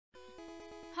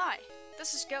Hi,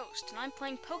 this is Ghost, and I'm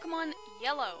playing Pokemon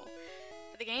Yellow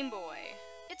for the Game Boy.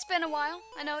 It's been a while.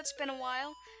 I know it's been a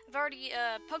while. I've already,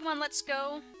 Pokemon Let's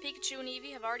Go, Pikachu and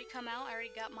Eevee have already come out. I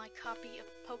already got my copy of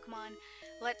Pokemon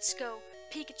Let's Go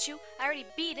Pikachu. I already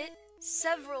beat it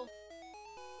several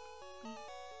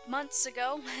months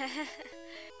ago.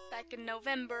 Back in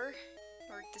November,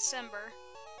 or December.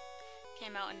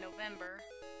 Came out in November.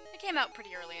 It came out pretty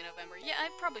early in November. Yeah, I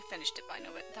probably finished it by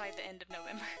the end of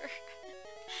November.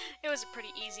 It was a pretty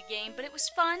easy game, but it was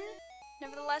fun.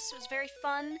 Nevertheless, it was very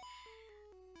fun.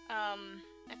 I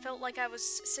felt like I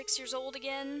was 6 years old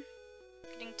again,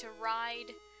 getting to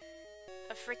ride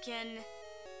a frickin'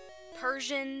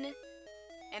 Persian,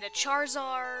 and a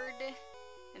Charizard,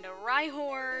 and a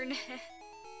Rhyhorn,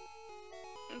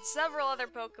 and several other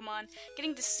Pokemon.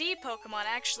 Getting to see Pokemon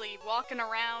actually walking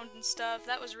around and stuff,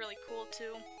 that was really cool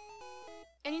too.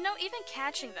 And you know, even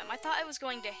catching them, I thought I was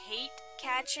going to hate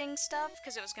catching stuff,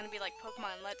 because it was going to be like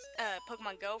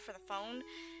Pokemon Go for the phone.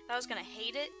 I was going to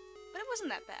hate it, but it wasn't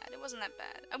that bad. It wasn't that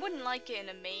bad. I wouldn't like it in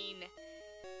a main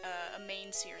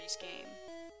series game,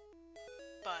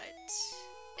 but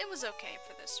it was okay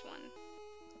for this one.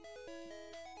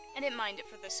 I didn't mind it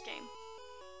for this game.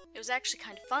 It was actually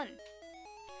kind of fun.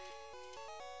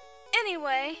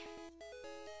 Anyway,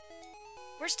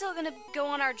 we're still gonna go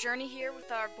on our journey here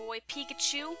with our boy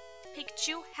Pikachu.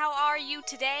 Pikachu, how are you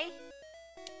today?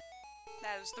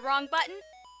 That was the wrong button.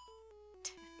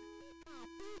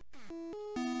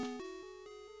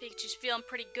 Pikachu's feeling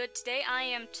pretty good today. I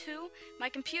am too. My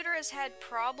computer has had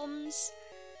problems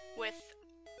with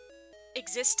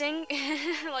existing.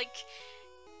 Like,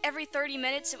 every 30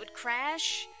 minutes it would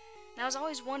crash. And I was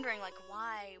always wondering, like,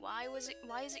 why? Why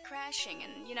is it crashing?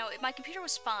 And, you know, my computer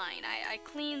was fine. I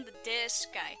cleaned the disk,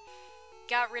 I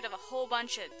got rid of a whole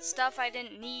bunch of stuff I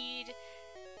didn't need.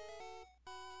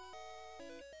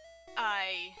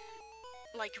 I,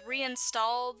 like,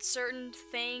 reinstalled certain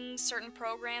things, certain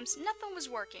programs. Nothing was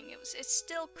working. It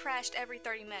still crashed every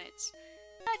 30 minutes.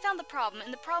 And I found the problem,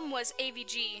 and the problem was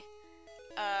AVG,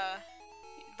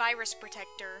 virus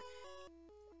protector.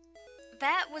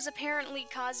 That was apparently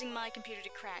causing my computer to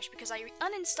crash, because I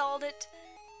uninstalled it,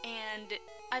 and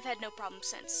I've had no problem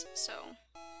since, so...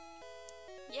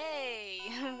 Yay!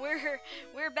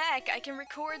 We're back! I can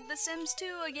record The Sims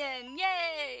 2 again!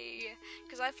 Yay!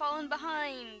 Because I've fallen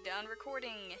behind on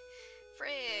recording.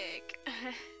 Frick.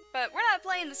 But we're not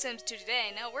playing The Sims 2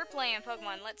 today, no, we're playing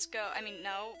Pokemon Let's Go.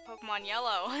 Pokemon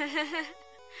Yellow.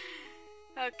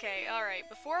 Okay, alright,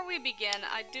 before we begin,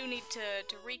 I do need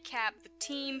to recap the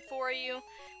team for you.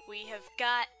 We have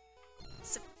got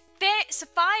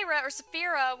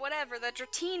Saphira, whatever, the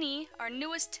Dratini, our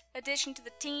newest addition to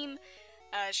the team.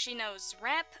 She knows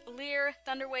Rap, Leer,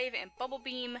 Thunderwave, and Bubble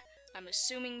Beam. I'm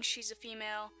assuming she's a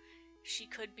female. She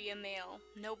could be a male.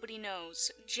 Nobody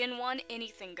knows. Gen 1,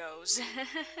 anything goes.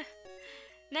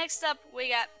 Next up, we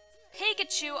got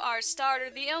Pikachu, our starter,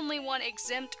 the only one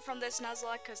exempt from this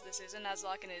Nuzlocke, because this is a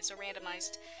Nuzlocke and it is a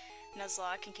randomized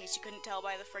Nuzlocke, in case you couldn't tell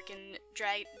by the frickin'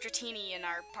 Dratini in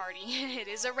our party. It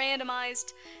is a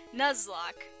randomized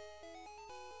Nuzlocke.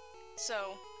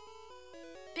 So,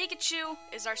 Pikachu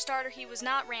is our starter. He was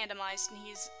not randomized, and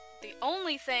he's the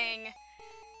only thing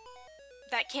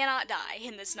that cannot die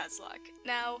in this Nuzlocke.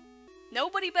 Now,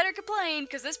 nobody better complain,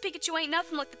 because this Pikachu ain't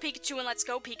nothing like the Pikachu in Let's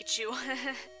Go Pikachu.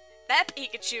 That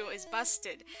Pikachu is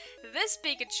busted. This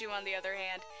Pikachu, on the other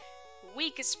hand,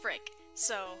 weak as frick.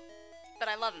 So, but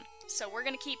I love him. So we're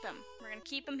gonna keep him. We're gonna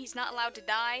keep him. He's not allowed to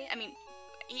die. I mean,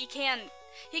 he can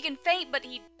faint, but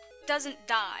he doesn't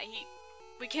die.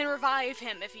 We can revive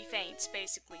him if he faints,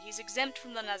 basically. He's exempt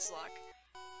from the Nuzlocke.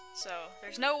 So,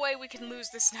 there's no way we can lose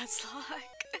this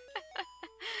Nuzlocke.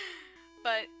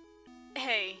 But,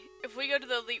 hey, if we go to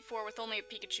the Elite Four with only a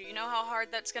Pikachu, you know how hard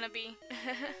that's gonna be?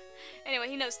 Anyway,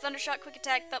 he knows Thundershock, Quick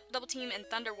Attack, Double Team, and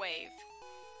Thunder Wave.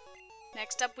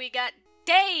 Next up, we got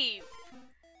Dave!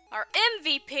 Our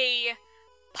MVP,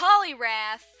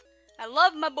 Poliwrath. I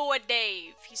love my boy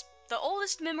Dave. He's the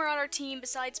oldest member on our team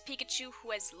besides Pikachu, who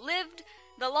has lived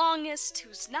the longest,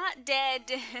 who's not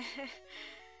dead.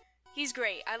 He's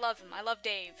great. I love him. I love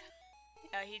Dave.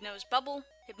 He knows Bubble,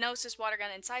 Hypnosis, Water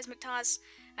Gun, and Seismic Toss.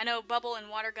 I know Bubble and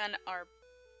Water Gun are...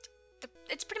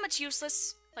 it's pretty much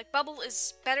useless. Like, Bubble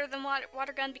is better than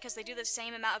Water Gun because they do the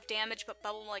same amount of damage, but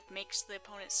Bubble, like, makes the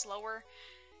opponent slower.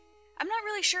 I'm not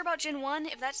really sure about Gen 1,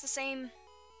 if that's the same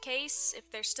case, if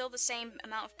they're still the same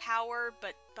amount of power,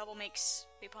 but Bubble makes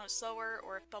the opponent slower,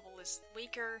 or if Bubble is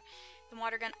weaker than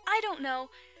Water Gun. I don't know.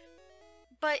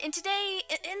 But in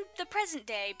the present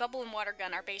day, Bubble and Water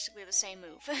Gun are basically the same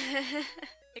move.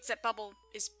 Except Bubble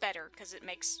is better, because it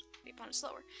makes the opponent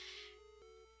slower.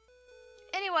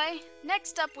 Anyway, Anyway,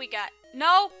 next up we got...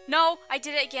 No, I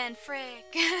did it again,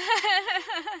 frick.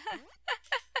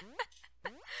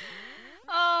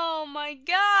 Oh my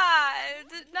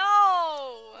god,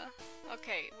 no!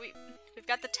 Okay, we've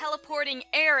got the teleporting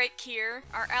Eric here,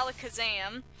 our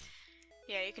Alakazam.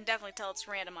 Yeah, you can definitely tell it's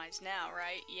randomized now,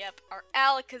 right? Yep, our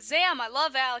Alakazam! I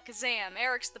love Alakazam!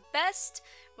 Eric's the best.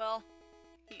 Well,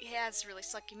 he has really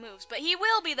sucky moves, but he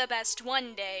will be the best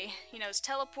one day. He knows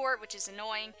Teleport, which is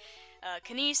annoying,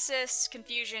 Kinesis,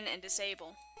 Confusion, and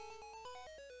Disable.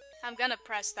 I'm gonna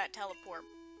press that Teleport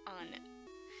on it.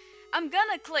 I'm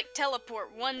gonna click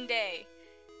Teleport one day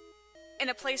in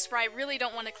a place where I really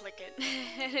don't want to click it,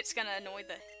 and it's gonna annoy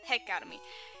the heck out of me.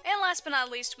 And last but not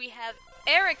least, we have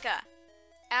Erica,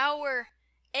 our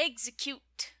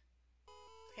Execute.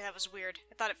 Okay, that was weird.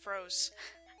 I thought it froze.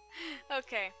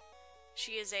 Okay.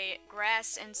 She is a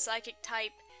Grass and Psychic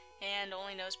type, and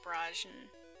only knows Barrage and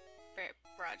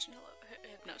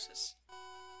Hypnosis.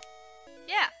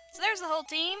 Yeah, so there's the whole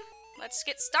team. Let's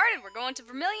get started. We're going to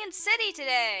Vermilion City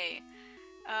today.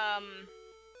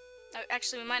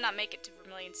 Actually, we might not make it to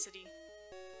Vermilion City.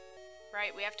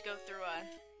 Right, we have to go through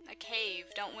a cave,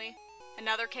 don't we?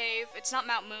 Another cave. It's not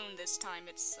Mount Moon this time.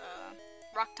 It's,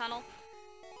 Rock Tunnel.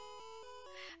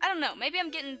 I don't know. Maybe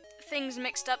I'm getting things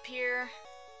mixed up here.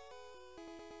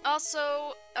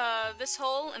 Also, this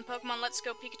hole in Pokemon Let's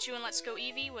Go Pikachu and Let's Go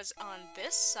Eevee was on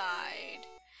this side.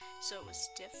 So it was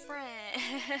different.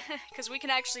 Because we can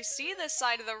actually see this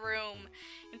side of the room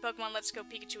in Pokemon Let's Go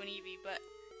Pikachu and Eevee, but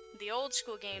in the old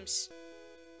school games,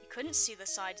 you couldn't see the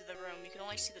sides of the room. You could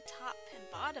only see the top and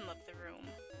bottom of the room.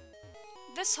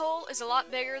 This hole is a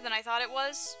lot bigger than I thought it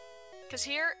was. Because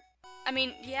here, I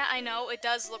mean, yeah, I know, it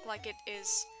does look like it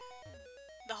is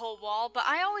the whole wall, but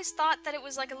I always thought that it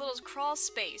was like a little crawl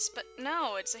space, but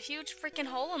no, it's a huge freaking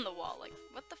hole in the wall. Like,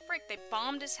 what the frick? They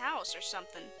bombed his house or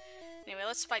something. Anyway,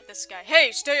 let's fight this guy.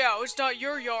 Hey, stay out! It's not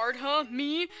your yard, huh?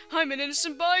 Me? I'm an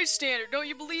innocent bystander. Don't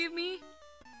you believe me?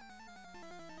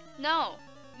 No,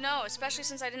 especially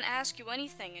since I didn't ask you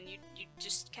anything, and you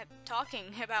just kept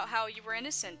talking about how you were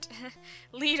innocent.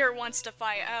 Leader wants to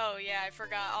fight. Oh, yeah, I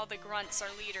forgot. All the grunts are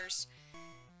leaders.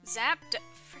 Zapped.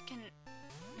 Frickin'.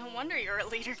 No wonder you're a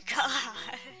leader.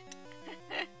 God.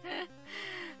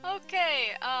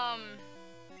 Okay,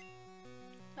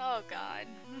 Oh god.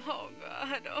 Oh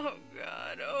god. Oh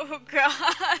god. Oh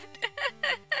god.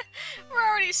 We're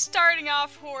already starting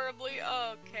off horribly.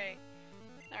 Okay.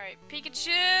 Alright,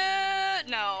 Pikachu!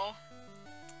 No.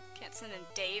 Can't send in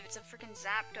Dave. It's a freaking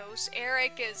Zapdos.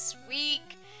 Eric is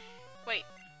weak. Wait,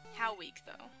 how weak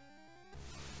though?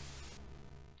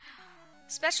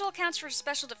 Special accounts for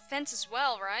special defense as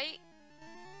well, right?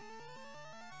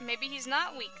 Maybe he's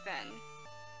not weak then.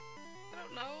 I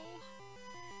don't know.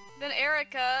 Then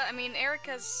Erica, I mean,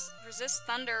 Erica's resists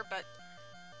thunder, but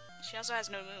she also has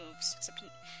no moves. Except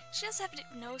she does have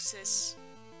hypnosis.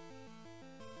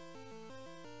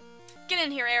 Get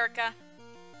in here, Erica.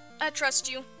 I trust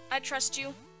you. I trust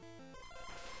you.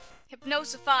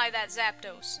 Hypnosify that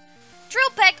Zapdos.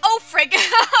 Drill Peck! Oh, frig!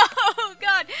 Oh,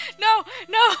 God! No!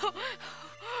 No!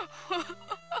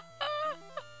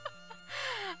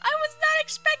 I was not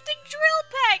expecting Drill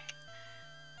Peck!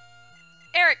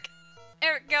 Eric!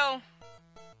 Eric, go!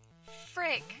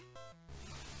 Frig.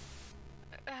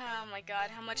 Oh my god,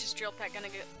 how much is Drill Peck gonna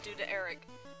do to Eric?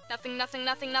 Nothing, nothing,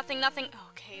 nothing, nothing, nothing.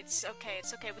 Okay, it's okay,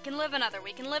 it's okay. We can live another.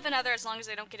 We can live another as long as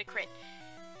I don't get a crit.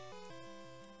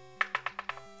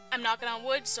 I'm knocking on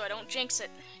wood so I don't jinx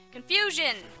it.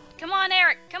 Confusion! Come on,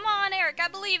 Eric! Come on, Eric! I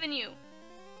believe in you!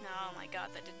 No, oh my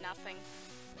god, that did nothing.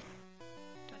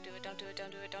 Don't do it, don't do it,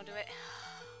 don't do it, don't do it.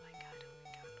 Oh my god, oh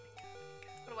my god, oh my god, oh my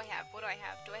god. What do I have? What do I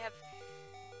have? Do I have...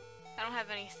 I don't have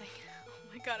anything.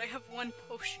 Oh my god, I have one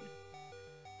potion.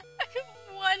 I have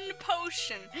one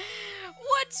potion.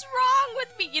 What's wrong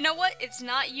with me? You know what? It's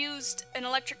not used an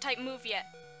electric type move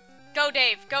yet. Go,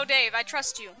 Dave. Go, Dave. I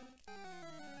trust you.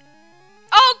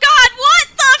 Oh god, what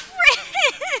the frick?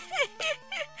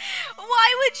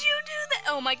 Why would you do that?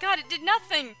 Oh my god, it did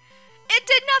nothing. It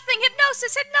did nothing.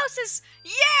 Hypnosis, hypnosis.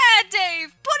 Yeah,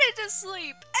 Dave. Put it to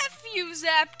sleep. F you,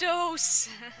 Zapdos.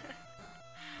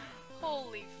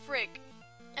 Holy frick.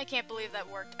 I can't believe that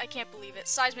worked. I can't believe it.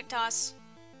 Seismic toss.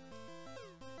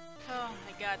 Oh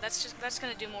my god, that's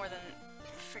gonna do more than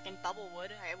freaking Bubble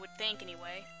would, I would think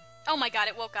anyway. Oh my god,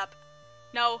 it woke up.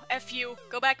 No, F you.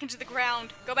 Go back into the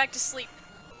ground. Go back to sleep.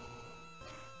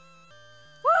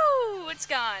 Woo! It's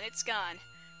gone. It's gone.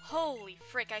 Holy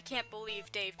frick, I can't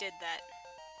believe Dave did that.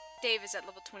 Dave is at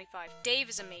level 25. Dave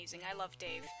is amazing. I love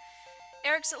Dave.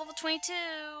 Eric's at level 22.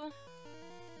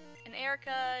 And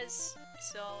Erica is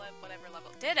still at whatever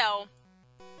level. Ditto.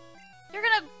 You're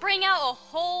gonna bring out a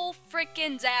whole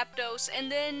frickin' Zapdos,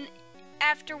 and then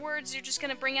afterwards you're just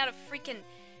gonna bring out a frickin'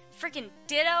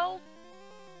 Ditto?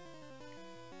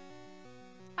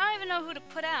 I don't even know who to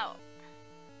put out.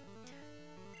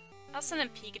 I'll send in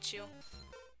Pikachu.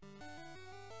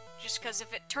 Just because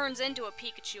if it turns into a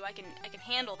Pikachu, I can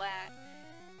handle that.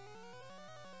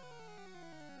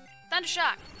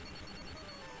 Thundershock!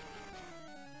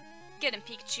 Get him,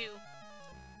 Pikachu.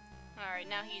 Alright,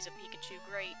 now he's a Pikachu.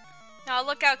 Great. Oh,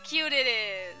 look how cute it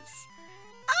is!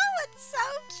 Oh, it's so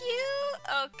cute!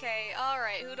 Okay,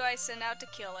 alright, who do I send out to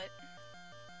kill it?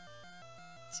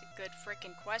 It's a good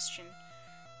frickin' question.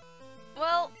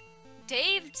 Well,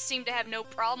 Dave seemed to have no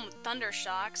problem with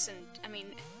Thundershocks, and, I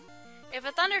mean, if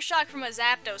a Thundershock from a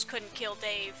Zapdos couldn't kill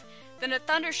Dave, then a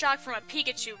Thundershock from a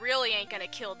Pikachu really ain't gonna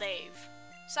kill Dave.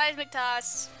 Seismic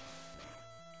Toss.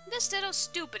 This Ditto's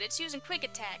stupid, it's using Quick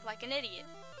Attack like an idiot.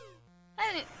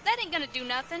 That ain't gonna do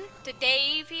nothing to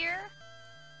Dave here.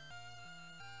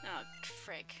 Oh,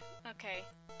 frick. Okay,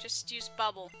 just use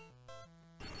Bubble.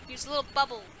 Use a little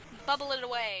Bubble. Bubble it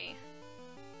away.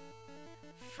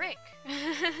 Frick.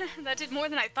 That did more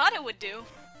than I thought it would do.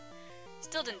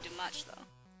 Still didn't do much, though.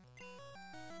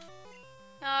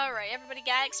 Alright, everybody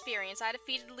got experience. I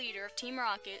defeated the leader of Team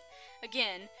Rocket.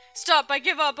 Again. Stop, I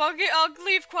give up. I'll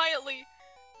leave quietly.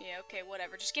 Yeah, okay,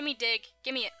 whatever. Just give me Dig.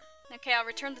 Give me it. Okay, I'll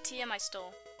return the TM I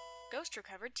stole. Ghost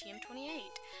recovered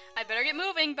TM28. I better get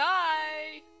moving.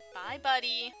 Bye! Bye,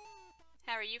 buddy.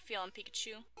 How are you feeling,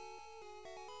 Pikachu?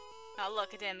 Oh,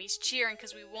 look at him. He's cheering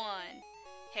because we won.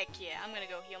 Heck yeah, I'm gonna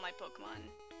go heal my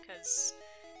Pokemon. Because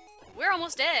we're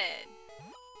almost dead.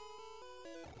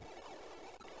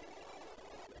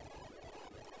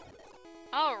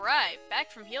 Alright, back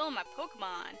from healing my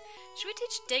Pokemon. Should we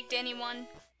teach Dig to anyone?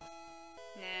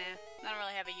 Nah, I don't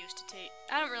really have a use to take.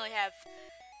 I don't really have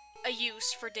a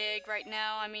use for Dig right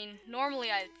now. I mean,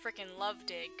 normally I freaking love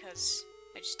Dig because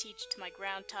I just teach it to my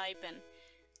ground type and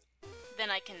then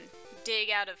I can dig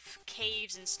out of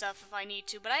caves and stuff if I need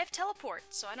to. But I have Teleport,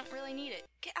 so I don't really need it.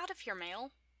 Get out of here,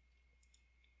 Mail.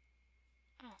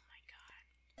 Oh my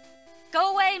god.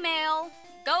 Go away, Mail!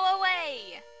 Go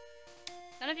away!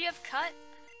 None of you have Cut?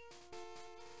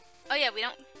 Oh yeah, we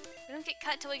don't get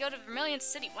Cut till we go to Vermilion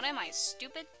City. What am I,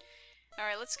 stupid?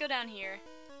 Alright, let's go down here.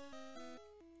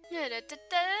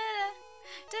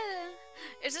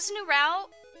 Is this a new route?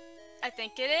 I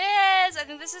think it is! I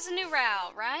think this is a new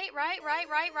route. Right? Right?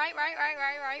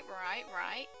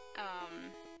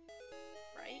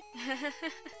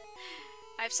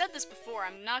 I've said this before,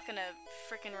 I'm not gonna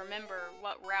frickin' remember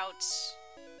what routes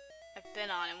I've been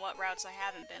on and what routes I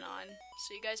haven't been on.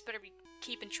 So you guys better be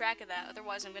keeping track of that,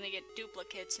 otherwise I'm gonna get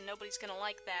duplicates and nobody's gonna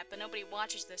like that, but nobody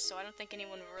watches this, so I don't think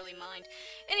anyone will really mind.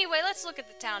 Anyway, let's look at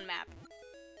the town map.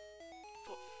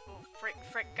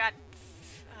 Frick, god.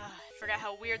 I forgot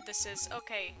how weird this is.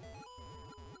 Okay.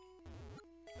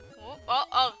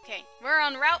 Oh, okay. We're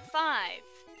on Route 5.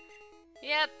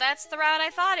 Yep, that's the route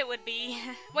I thought it would be.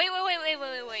 Wait.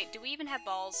 Do we even have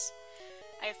balls?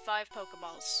 I have 5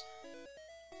 Pokeballs.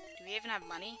 Do we even have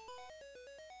money?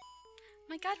 Oh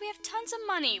my god, we have tons of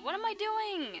money! What am I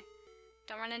doing?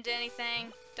 Don't run into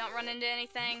anything. Don't run into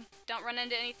anything. Don't run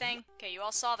into anything. Okay, you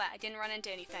all saw that. I didn't run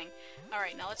into anything.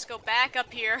 Alright, now let's go back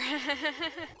up here.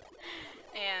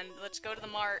 And let's go to the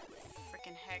mart.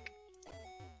 Frickin' heck.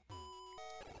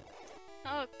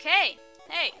 Okay.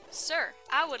 Hey, sir,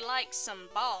 I would like some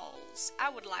balls. I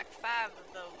would like 5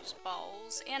 of those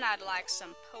balls. And I'd like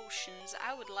some potions.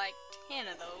 I would like 10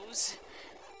 of those.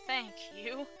 Thank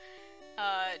you.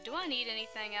 Do I need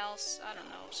anything else? I don't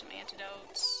know, some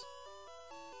antidotes.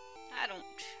 I don't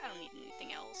need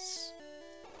anything else.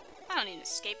 I don't need an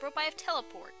escape rope, I have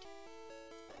Teleport.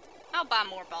 I'll buy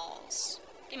more balls.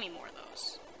 Give me more of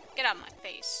those. Get out of my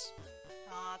face.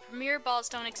 Premier balls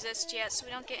don't exist yet, so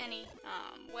we don't get any.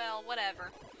 Well,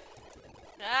 whatever.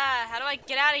 How do I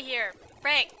get out of here?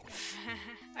 Frick!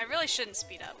 I really shouldn't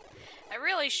speed up. I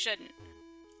really shouldn't.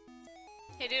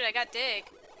 Hey dude, I got Dig.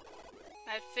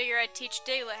 I figure I'd teach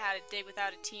Diglett how to dig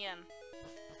without a TM.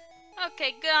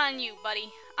 Okay, good on you,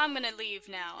 buddy. I'm gonna leave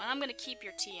now, and I'm gonna keep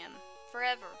your TM.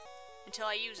 Forever. Until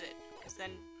I use it. Because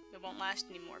then it won't last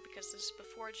anymore, because this is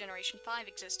before Generation 5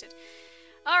 existed.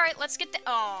 Alright, let's get to—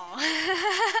 oh.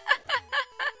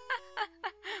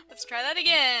 Let's try that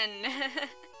again.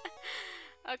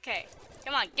 Okay.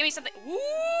 Come on, give me something. Woo!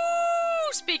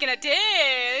 Speaking of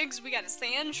digs, we got a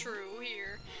Sandshrew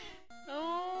here.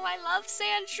 Oh, I love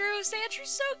Sandshrew. Sandshrews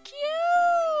so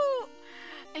cute!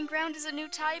 And ground is a new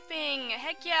typing.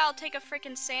 Heck yeah, I'll take a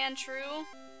frickin' Sandshrew.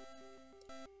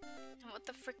 What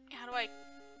the frick? How do I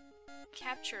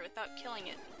capture it without killing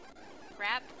it?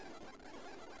 Wrap?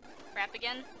 Wrap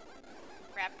again.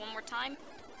 Wrap one more time.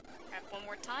 Wrap one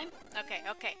more time. Okay,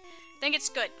 okay. Think it's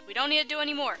good. We don't need to do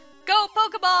any more. Go,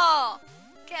 Pokeball!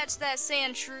 Catch that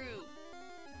Sandshrew.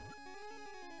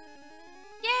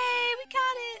 Yay, we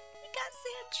got it! We got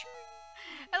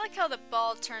Sandshrew. I like how the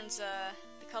ball turns the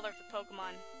color of the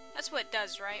Pokemon. That's what it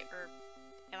does, right? Or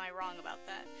am I wrong about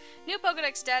that? New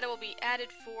Pokedex data will be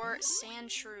added for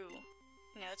Sandshrew.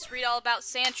 Now let's read all about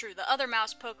Sandshrew, the other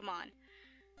mouse Pokemon.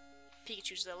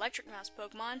 Pikachu's the electric mouse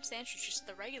Pokemon. Sandshrew just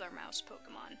the regular mouse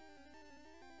Pokemon.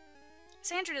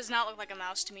 Sandshrew does not look like a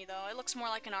mouse to me, though. It looks more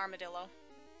like an armadillo.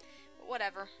 But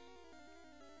whatever.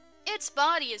 Its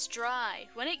body is dry.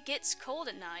 When it gets cold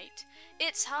at night,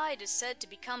 its hide is said to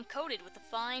become coated with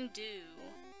a fine dew.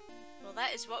 Well,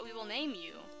 that is what we will name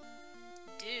you.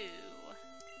 Dew.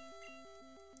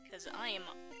 Because I am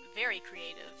very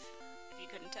creative, if you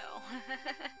couldn't tell.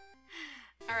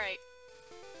 Alright.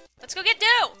 Let's go get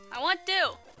Dew! I want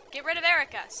Dew! Get rid of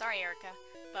Erica. Sorry, Erica.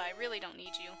 But I really don't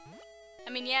need you. I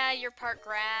mean, yeah, you're part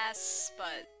grass,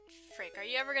 but frick, are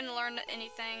you ever gonna learn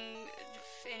anything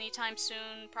anytime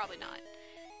soon? Probably not.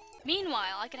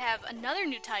 Meanwhile, I could have another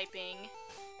new typing,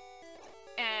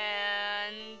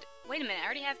 and wait a minute, I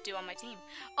already have Dew on my team.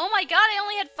 Oh my god, I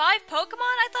only had 5 Pokemon?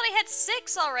 I thought I had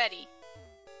 6 already.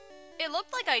 It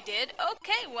looked like I did.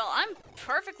 Okay, well, I'm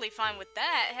perfectly fine with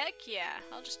that. Heck yeah.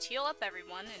 I'll just heal up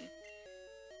everyone, and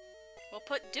we'll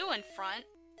put Dew in front.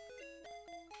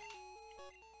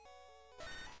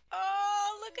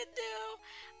 Oh, look at Dew!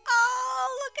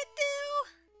 Oh, look at Dew!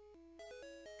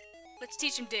 Let's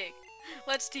teach him Dig.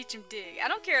 Let's teach him Dig. I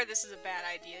don't care if this is a bad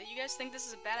idea. You guys think this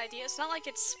is a bad idea? It's not like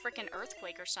it's frickin'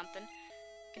 Earthquake or something.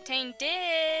 Contain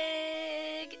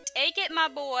Dig! Take it, my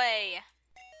boy!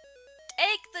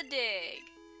 Take the Dig!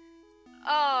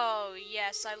 Oh,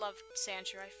 yes, I love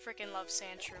Sandshrew. I frickin' love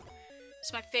Sandshrew.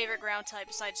 It's my favorite ground type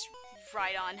besides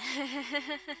Rhydon.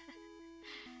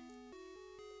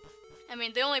 I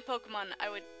mean, the only Pokemon I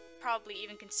would probably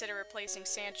even consider replacing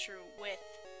Sandshrew with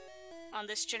on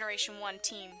this Generation 1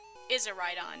 team is a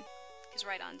Rhydon, because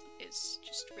Rhydon is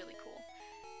just really cool.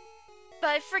 But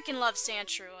I freaking love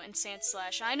Sandshrew and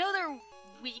Sandslash. I know they're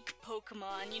weak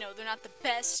Pokemon, you know, they're not the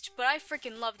best, but I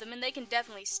freaking love them, and they can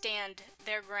definitely stand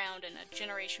their ground in a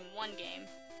Generation 1 game.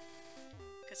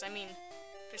 Because, I mean,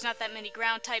 there's not that many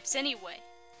ground types anyway.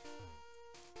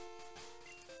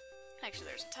 Actually,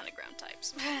 there's a ton of ground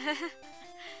types.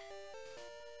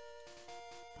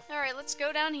 Alright, let's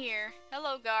go down here.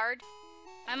 Hello, guard.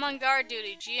 I'm on guard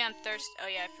duty. Gee, I'm thirsty. Oh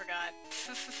yeah, I forgot.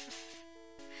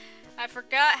 I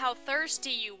forgot how thirsty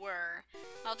you were.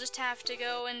 I'll just have to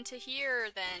go into here,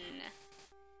 then.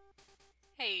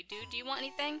 Hey, dude, do you want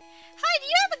anything? Hi, do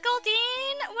you have a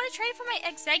Goldeen? Want to trade for my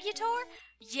Exeggutor?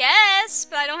 Yes,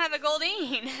 but I don't have a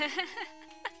Goldeen.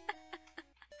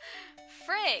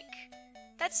 Frick.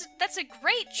 That's a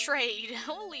great trade.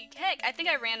 Holy heck. I think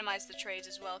I randomized the trades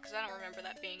as well, because I don't remember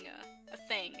that being a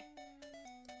thing.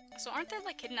 So aren't there,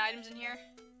 like, hidden items in here?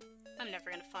 I'm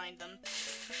never gonna find them.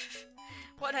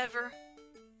 Whatever.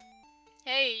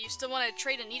 Hey, you still want to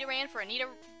trade a Nidoran for a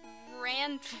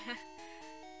Nidoran?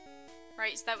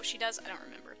 Right, is that what she does? I don't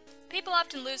remember. People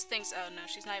often lose things. Oh no,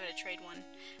 she's not even a trade one.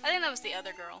 I think that was the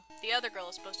other girl. The other girl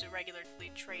is supposed to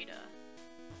regularly trade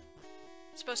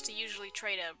supposed to usually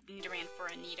trade a Nidoran for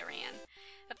a Nidoran.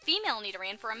 A female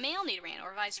Nidoran for a male Nidoran,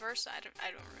 or vice versa.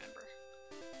 I don't remember.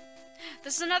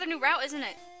 This is another new route, isn't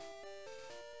it?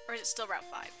 Or is it still Route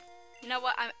 5? You know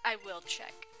what? I will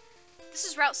check. This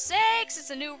is Route 6! It's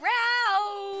a new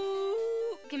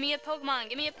route! Give me a Pokemon!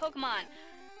 Give me a Pokemon!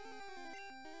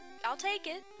 I'll take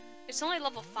it. It's only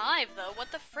level 5, though.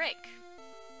 What the frick?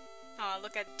 Oh,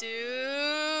 look at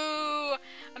Dew!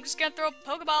 I'm just gonna throw a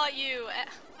Pokeball at you! What?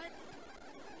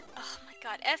 Oh my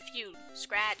god, F you,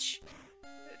 Scratch.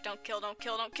 Don't kill, don't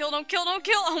kill, don't kill, don't kill, don't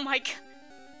kill! Oh my god!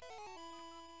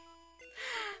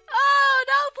 Oh,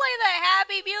 don't play the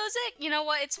happy music! You know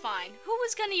what, it's fine. Who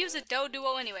was gonna use a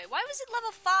Doduo anyway? Why was it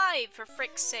level 5, for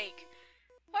frick's sake?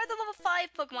 Why are the level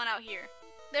 5 Pokemon out here?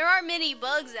 There are many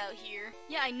bugs out here.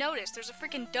 Yeah, I noticed. There's a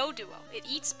freaking Doduo. It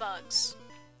eats bugs.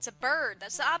 It's a bird.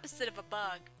 That's the opposite of a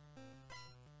bug.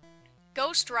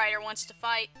 Ghost Rider wants to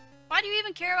fight. Why do you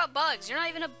even care about bugs? You're not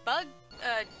even a bug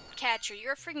catcher.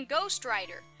 You're a freaking Ghost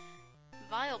Rider.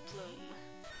 Vileplume.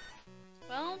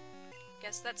 Well,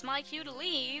 guess that's my cue to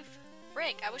leave.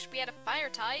 Frick, I wish we had a fire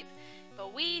type.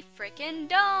 But we frickin'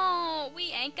 don't!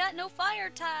 We ain't got no fire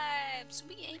types!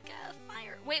 We ain't got a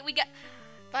fire... Wait, we got...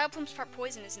 Vileplume's part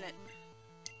poison, isn't it?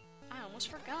 I almost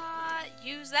forgot.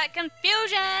 Use that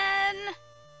confusion!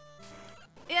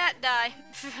 Yeah, die.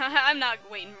 I'm not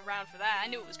waiting around for that. I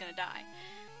knew it was gonna die.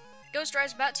 Ghost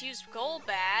Rider's about to use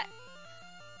Golbat.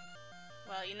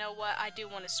 Well, you know what? I do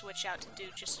want to switch out to Do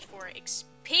just for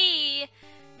XP,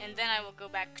 and then I will go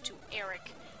back to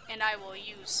Eric, and I will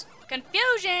use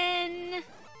Confusion!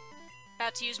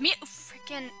 About to use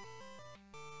freaking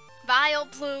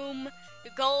Vileplume,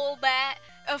 Golbat,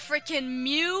 a freaking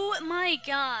Mew? My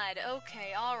god.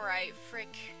 Okay, alright,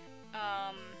 frick.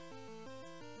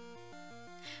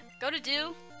 Go to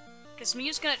Do, because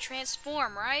Mew's gonna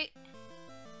transform, right?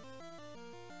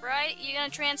 Right? You gonna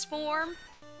transform?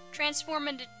 Transform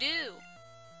into Do.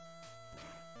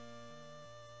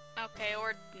 Okay,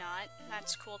 or not.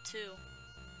 That's cool too.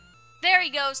 There he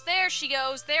goes, there she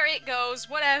goes, there it goes,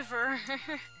 whatever.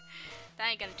 That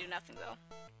ain't gonna do nothing though.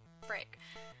 Frick.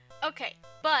 Okay,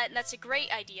 but that's a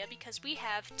great idea because we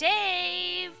have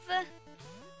Dave!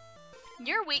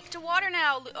 You're weak to water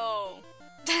now, oh.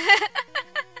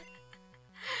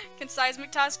 Can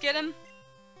Seismic Toss get him?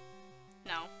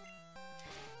 No.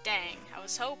 Dang, I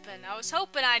was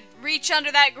hoping I'd reach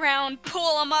under that ground,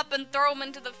 pull him up, and throw him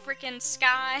into the frickin'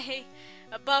 sky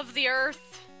above the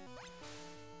earth.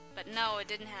 But no, it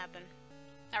didn't happen.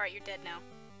 Alright, you're dead now.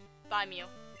 Bye, Mew.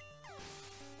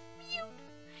 Mew.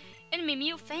 Enemy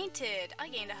Mew fainted. I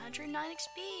gained 109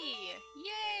 XP.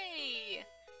 Yay!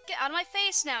 Get out of my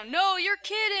face now. No, you're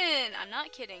kidding! I'm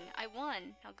not kidding. I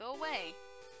won. Now go away.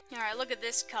 Alright, look at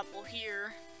this couple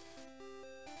here.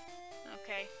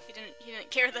 Okay, he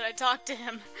didn't care that I talked to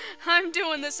him. I'm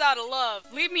doing this out of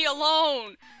love. Leave me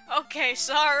alone. Okay,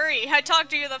 sorry. I talked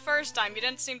to you the first time. You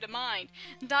didn't seem to mind.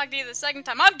 And talked to you the second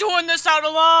time. I'm doing this out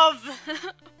of love.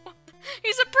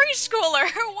 He's a preschooler.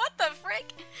 What the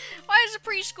frick? Why has a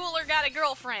preschooler got a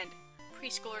girlfriend?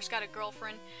 Preschooler's got a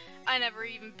girlfriend. I never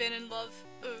even been in love.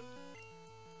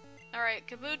 Alright,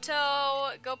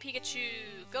 Kabuto. Go Pikachu.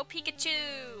 Go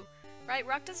Pikachu. Right,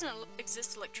 rock doesn't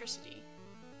exist electricity.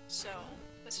 So,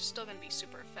 this is still gonna be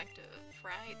super effective,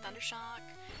 right? Thundershock.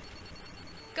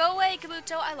 Go away,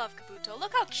 Kabuto! I love Kabuto.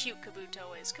 Look how cute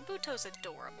Kabuto is. Kabuto's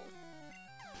adorable.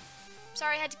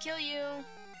 Sorry I had to kill you.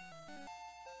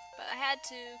 But I had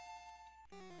to.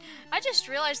 I just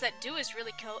realized that Do is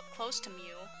really close to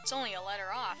Mew. It's only a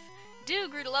letter off. Do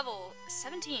grew to level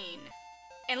 17.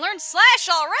 And learned Slash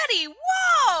already!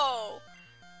 Whoa!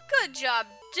 Good job,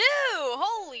 Do!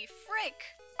 Holy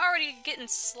frick! Already getting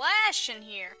Slash in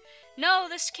here. No,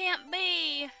 this can't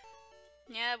be.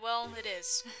 Yeah, well, it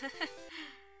is.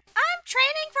 I'm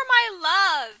training for my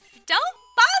love. Don't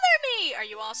bother me. Are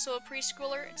you also a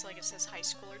preschooler? It's like it says high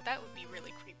schooler. That would be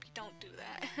really creepy. Don't do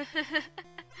that.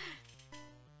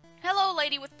 Hello,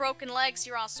 lady with broken legs.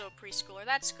 You're also a preschooler.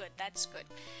 That's good. That's good.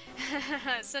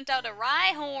 Sent out a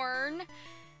Rhyhorn.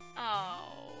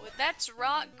 Oh, that's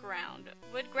rock ground.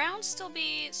 Would ground still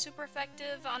be super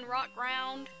effective on rock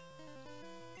ground?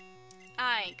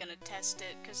 I ain't gonna test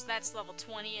it, because that's level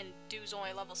 20 and Dew's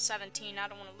only level 17. I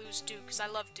don't want to lose Dew, because I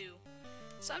love Dew.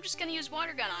 So I'm just gonna use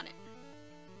Water Gun on it.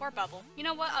 Or Bubble. You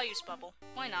know what? I'll use Bubble.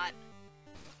 Why not?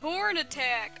 Horn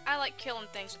Attack! I like killing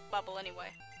things with Bubble anyway.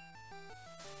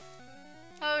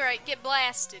 Alright, get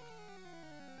blasted.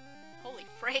 Holy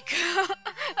frick.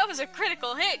 That was a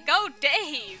critical hit. Go,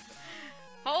 Dave!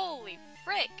 Holy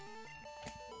frick.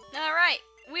 Alright,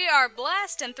 we are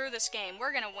blasting through this game.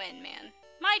 We're gonna win, man.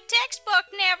 My textbook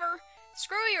never!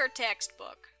 Screw your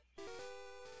textbook.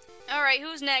 Alright,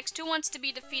 who's next? Who wants to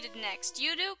be defeated next?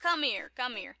 You do? Come here,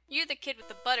 come here. You're the kid with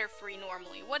the Butterfree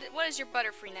normally. What is your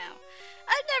Butterfree now?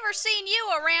 I've never seen you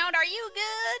around. Are you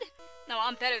good? No,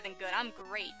 I'm better than good. I'm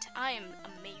great. I am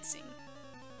amazing.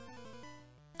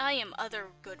 I am other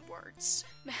good words.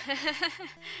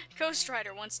 Ghost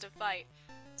Rider wants to fight.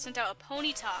 Sent out a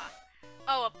Ponyta.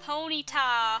 Oh, a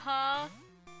Ponyta, huh?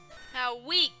 How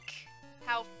weak.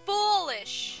 How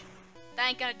foolish. That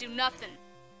ain't gonna do nothing.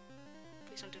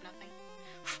 Please don't do nothing.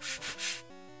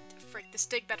 Frick, this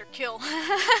dig better kill.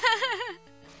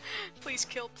 Please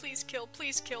kill, please kill,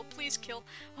 please kill, please kill.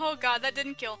 Oh god, that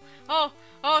didn't kill. Oh,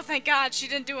 thank god, she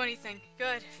didn't do anything.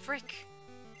 Good, frick.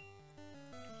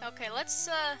 Okay, let's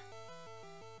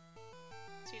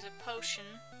use a potion.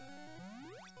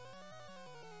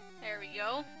 There we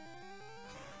go.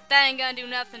 That ain't gonna do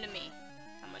nothing to me.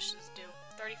 How much does this do?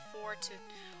 34 to...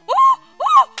 Woo!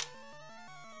 Woo!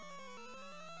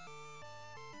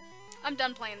 I'm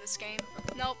done playing this game.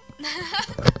 Nope.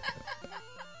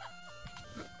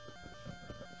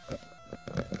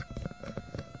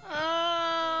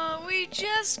 We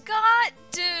just got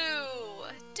Dew!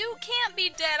 Dew can't be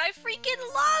dead! I freaking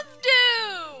love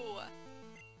Dew!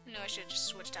 I knew I should have just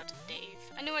switched out to Dave.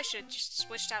 I knew I should have just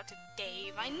switched out to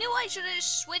Dave. I knew I should have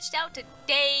just switched out to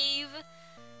Dave!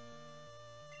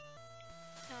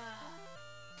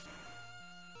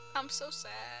 I'm so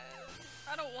sad.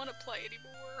 I don't want to play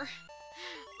anymore.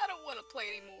 I don't want wanna play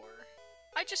anymore.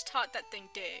 I just taught that thing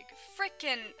dig.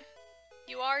 Frickin'.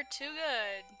 You are too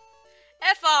good.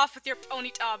 F off with your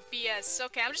Ponyta BS.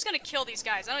 Okay, I'm just gonna kill these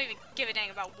guys. I don't even give a dang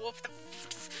about Wolf.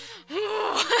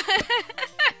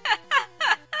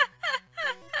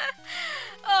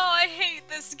 Oh, I hate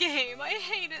this game. I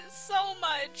hate it so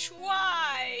much.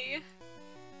 Why?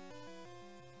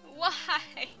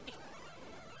 Why?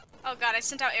 Oh god, I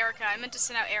sent out Erica. I meant to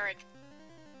send out Eric.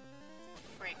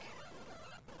 Frick.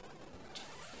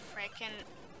 Frickin'.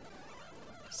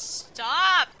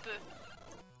 Stop!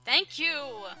 Thank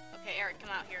you! Okay, Eric,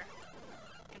 come out here.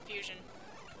 Confusion.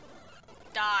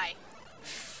 Die.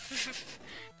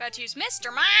 About to use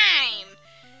Mr. Mime!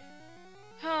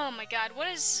 Oh my god, what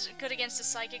is good against a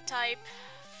psychic type?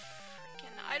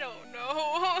 Frickin', I don't know.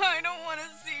 I don't want to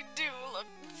see Dew look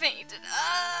fainted.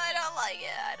 I don't like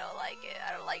it. I don't like it.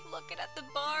 I don't like looking at the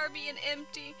bar being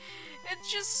empty.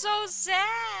 It's just so sad.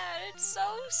 It's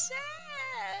so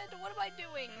sad. What am I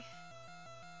doing?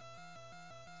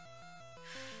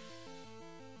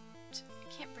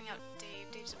 I can't bring out Dave.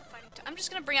 Dave's a fighting type. I'm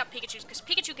just gonna bring out Pikachu because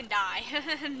Pikachu can die.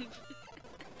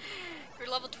 You're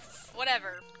level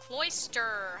whatever.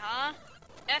 Cloyster, huh?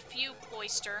 F you,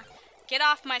 Cloyster. Get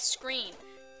off my screen.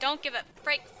 Don't give a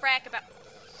frack about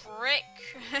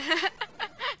frick.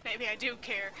 Maybe I do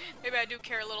care. Maybe I do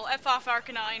care a little. F off,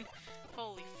 Arcanine.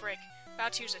 Holy frick.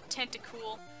 About to use a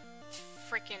Tentacool.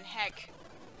 Frickin' heck.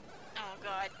 Oh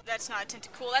god, that's not a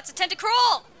Tentacool. That's a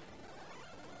Tentacruel!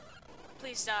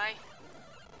 Please die.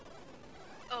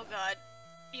 Oh god.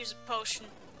 Use a potion.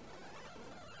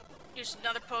 Use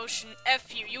another potion.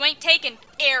 F you. You ain't taking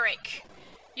Eric.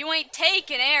 You ain't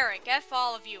taking Eric. F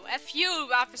all of you. F you,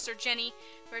 Officer Jenny.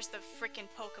 Where's the frickin'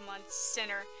 Pokemon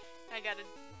Center? I gotta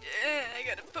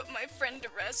put my friend to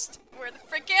rest. Where the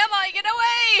frick am I? Get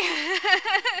away!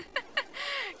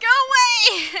 Go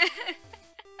away!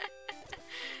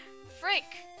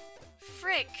 Frick.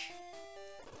 Frick.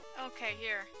 Okay,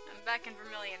 here. I'm back in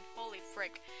Vermilion. Holy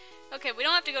frick. Okay, we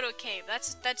don't have to go to a cave.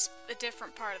 That's a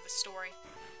different part of the story.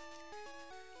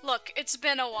 Look, it's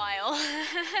been a while.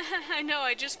 I know,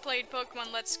 I just played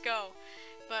Pokemon Let's Go.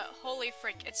 But holy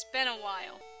frick, it's been a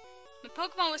while. When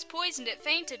Pokemon was poisoned, it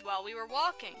fainted while we were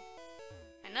walking.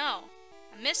 I know.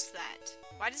 I missed that.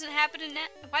 Why doesn't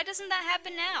that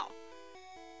happen now?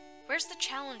 Where's the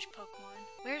challenge, Pokemon?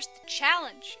 Where's the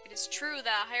challenge? It is true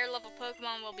that higher level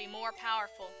Pokemon will be more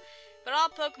powerful, but all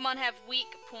Pokemon have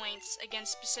weak points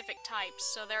against specific types,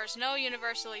 so there is no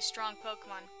universally strong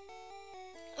Pokemon.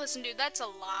 Listen, dude, that's a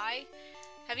lie.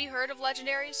 Have you heard of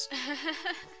legendaries?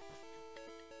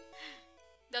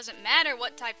 Doesn't matter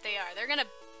what type they are. They're gonna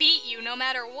beat you no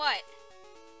matter what.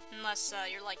 Unless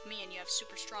you're like me and you have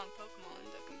super strong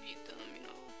Pokemon that can beat them, you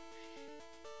know.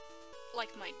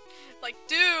 Like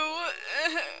Dew.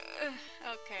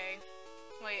 Okay.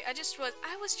 Wait,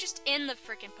 I was just in the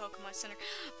freaking Pokemon Center.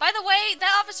 By the way,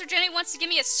 that Officer Jenny wants to give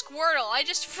me a Squirtle. I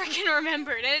just freaking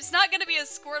remembered. And it's not gonna be a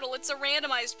Squirtle, it's a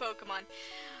randomized Pokemon.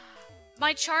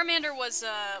 My Charmander was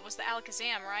the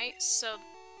Alakazam, right? So,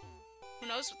 who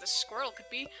knows what this Squirtle could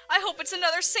be? I hope it's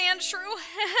another Sandshrew!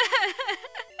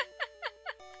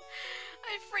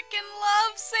 I freaking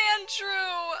love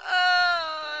Sandshrew!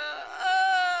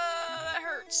 That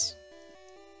hurts.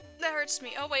 That hurts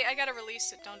me. Oh wait, I gotta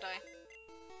release it, don't I?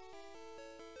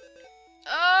 Oh,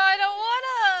 I don't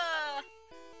wanna!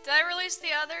 Did I release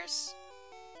the others?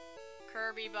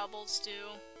 Kirby, Bubbles,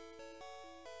 Dew.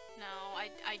 No,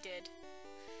 I did.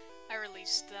 I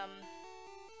released them.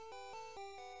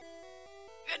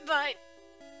 Goodbye.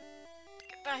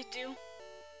 Goodbye, Dew.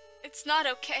 It's not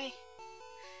okay.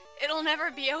 It'll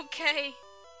never be okay.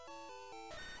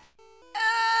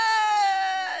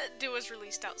 Dew was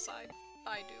released outside.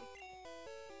 Bye, Dew.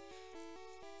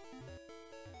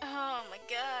 Oh my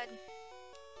god.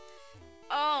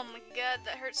 Oh my god,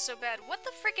 that hurts so bad. What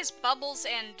the frick is Bubbles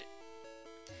and...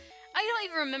 I don't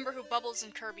even remember who Bubbles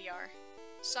and Kirby are.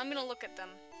 So I'm gonna look at them.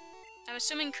 I'm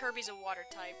assuming Kirby's a water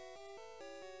type.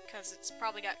 Because it's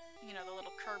probably got, you know, the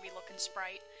little Kirby-looking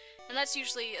sprite. And that's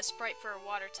usually a sprite for a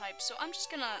water type, so I'm just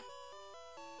gonna...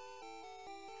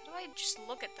 How do I just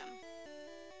look at them?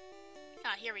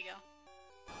 Ah, here we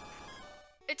go.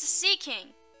 It's a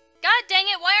Seaking! God dang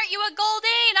it, why aren't you a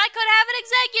Goldeen? I could have an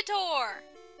Exeggutor!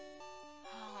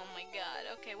 Oh my god,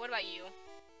 okay, what about you?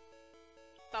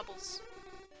 Bubbles.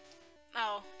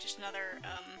 Oh, just another,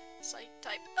 Psych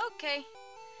type. Okay.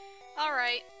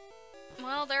 Alright.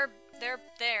 Well, they're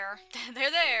there. They're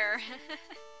there.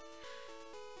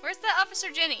 Where's the Officer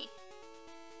Jenny?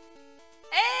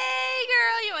 Hey,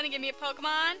 girl, you wanna give me a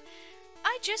Pokemon?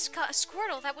 I just caught a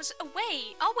Squirtle that was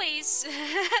away, always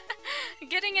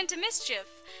getting into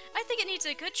mischief. I think it needs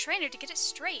a good trainer to get it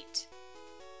straight.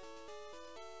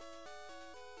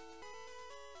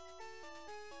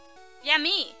 Yeah,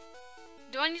 me.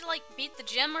 Do I need to, like, beat the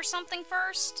gym or something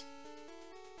first?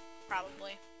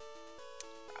 Probably.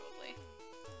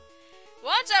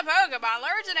 Once a Pokemon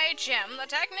learns an HM, the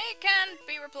technique can't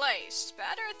be replaced.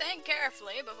 Better think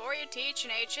carefully before you teach an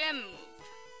HM move.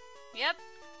 Yep,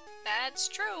 that's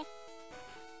true.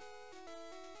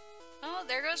 Oh,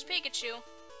 there goes Pikachu.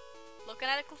 Looking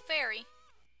at a Clefairy.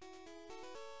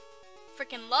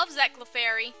 Freaking loves that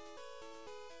Clefairy.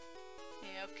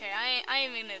 Yeah, okay, I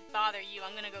ain't even gonna bother you.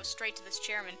 I'm gonna go straight to this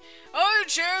chairman. I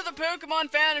chair the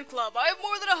Pokemon Fan Club. I have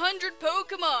more than 100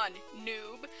 Pokemon,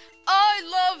 noob. I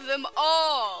love them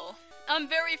all. I'm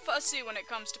very fussy when it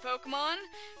comes to Pokemon.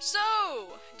 So,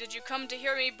 did you come to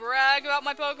hear me brag about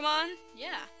my Pokemon?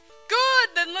 Yeah.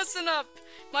 Good, then listen up.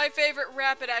 My favorite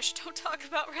Rapidash. Don't talk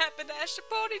about Rapidash. The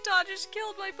Ponyta just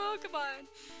killed my Pokemon.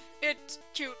 It's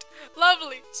cute,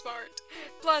 lovely, smart,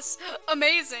 plus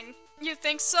amazing. You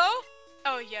think so?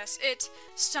 Oh yes, it's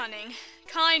stunning.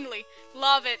 Kindly,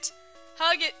 love it.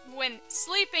 Hug it when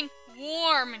sleeping,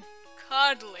 warm and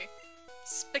cuddly.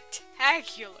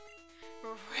 Spectacular.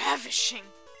 Ravishing.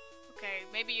 Okay,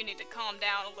 maybe you need to calm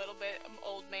down a little bit,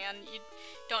 old man. You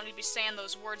don't need to be saying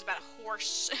those words about a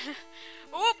horse.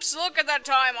 Oops, look at that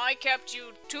time. I kept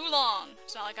you too long.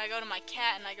 It's not like I go to my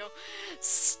cat and I go,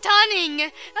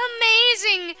 stunning,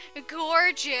 amazing,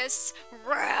 gorgeous,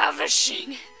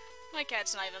 ravishing. My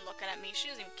cat's not even looking at me. She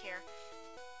doesn't even care.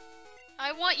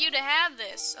 I want you to have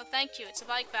this. Oh, thank you. It's a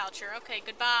bike voucher. Okay,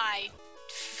 goodbye.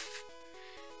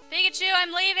 Pikachu,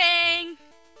 I'm leaving!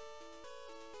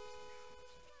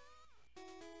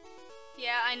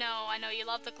 Yeah, I know you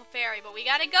love the Clefairy, but we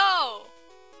gotta go!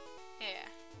 Yeah.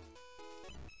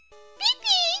 Beep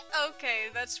beep! Okay,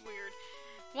 that's weird.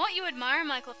 Won't you admire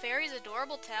my Clefairy's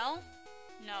adorable tail?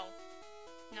 No.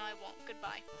 No, I won't.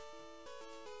 Goodbye.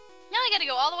 Now I gotta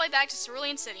go all the way back to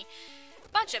Cerulean City.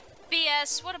 Bunch of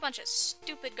BS. What a bunch of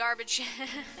stupid garbage.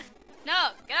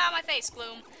 No, get out of my face,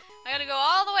 Gloom. I gotta go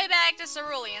all the way back to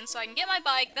Cerulean so I can get my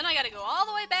bike, then I gotta go all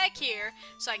the way back here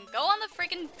so I can go on the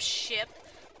freaking ship.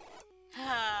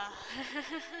 A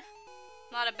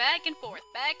lot of back and forth,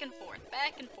 back and forth,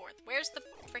 back and forth. Where's the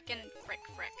freaking frick?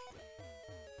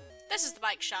 This is the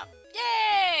bike shop.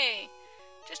 Yay!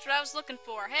 Just what I was looking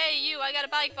for. Hey, you, I got a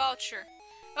bike voucher.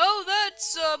 Oh,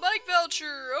 that's a bike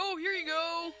voucher. Oh, here you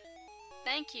go.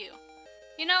 Thank you.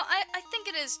 You know, I think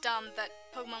it is dumb that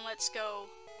Pokemon Let's Go,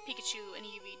 Pikachu, and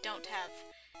Eevee don't have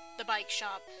the bike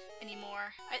shop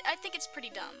anymore. I think it's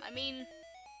pretty dumb. I mean,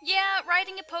 yeah,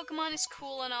 riding a Pokemon is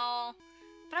cool and all,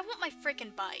 but I want my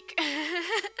frickin' bike.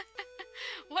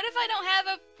 What if I don't have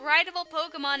a rideable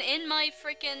Pokemon in my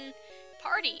frickin'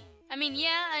 party? I mean,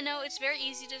 yeah, I know it's very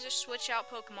easy to just switch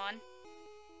out Pokemon.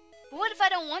 But what if I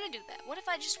don't want to do that? What if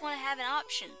I just want to have an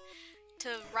option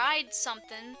to ride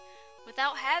something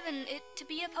without having it to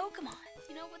be a Pokemon?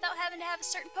 You know, without having to have a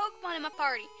certain Pokemon in my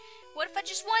party. What if I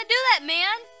just want to do that,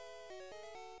 man?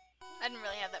 I didn't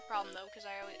really have that problem, though, because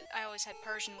I always had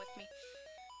Persian with me.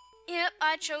 Yep,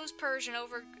 I chose Persian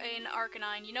over an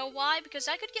Arcanine. You know why? Because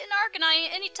I could get an Arcanine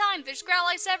at any time. There's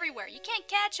Growlites everywhere. You can't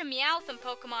catch a Meowth in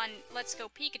Pokemon Let's Go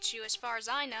Pikachu, as far as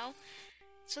I know.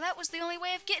 So that was the only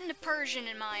way of getting to Persian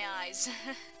in my eyes.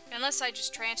 Unless I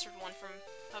just transferred one from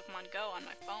Pokemon Go on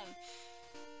my phone.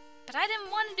 But I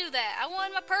didn't want to do that. I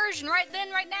wanted my Persian right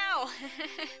then, right now.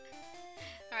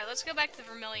 Alright, let's go back to the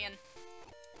Vermilion.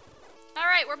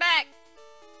 Alright, we're back.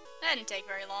 That didn't take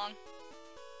very long.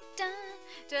 Dun,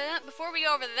 dun. Before we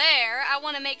go over there, I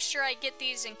want to make sure I get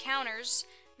these encounters.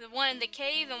 The one in the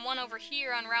cave and one over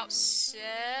here on Route 7,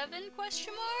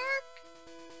 question mark?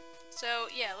 So,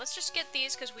 yeah, let's just get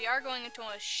these because we are going into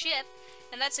a ship,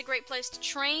 and that's a great place to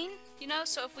train, you know?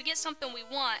 So if we get something we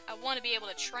want, I want to be able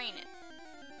to train it.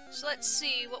 So let's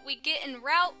see what we get in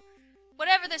Route,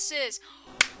 whatever this is.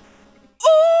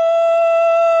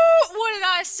 Oh! What did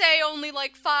I say only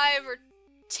like 5 or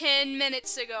 10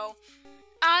 minutes ago?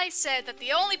 I said that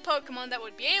the only Pokemon that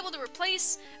would be able to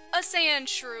replace a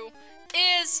Sandshrew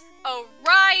is a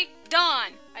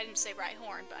Rhydon. I didn't say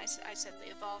Rhyhorn, but I said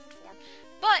the evolved form.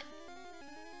 But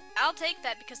I'll take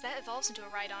that because that evolves into a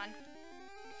Rhydon.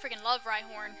 Freaking love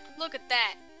Rhyhorn. Look at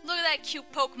that. Look at that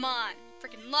cute Pokemon.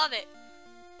 Freaking love it.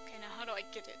 Okay, now how do I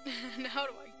get it? Now how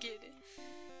do I get it?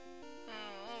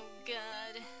 Oh,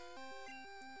 God.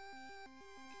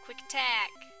 Quick attack.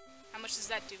 How much does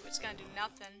that do? It's gonna do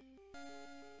nothing.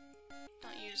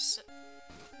 Don't use...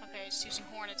 Okay, it's using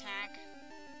Horn attack.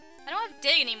 I don't have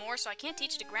Dig anymore, so I can't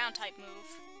teach it a ground-type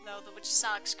move, though, which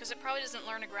sucks, because it probably doesn't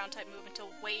learn a ground-type move until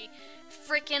way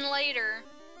frickin' later.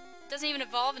 doesn't even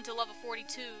evolve until level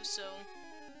 42, so,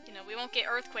 you know, we won't get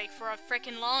Earthquake for a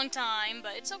frickin' long time,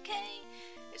 but it's okay.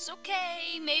 It's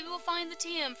okay. Maybe we'll find the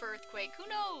TM for Earthquake. Who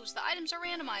knows? The items are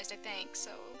randomized, I think,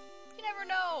 so you never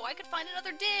know. I could find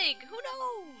another dig. Who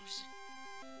knows?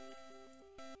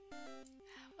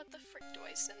 What the frick do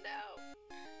I send out?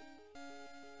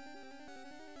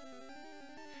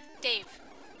 Dave.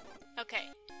 Okay.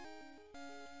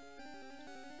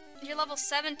 You're level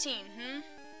 17,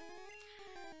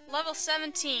 Level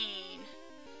 17.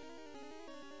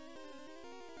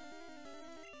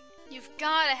 You've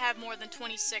gotta have more than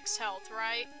 26 health,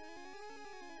 right?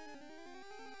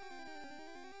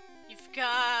 You've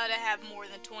gotta have more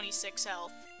than 26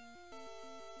 health.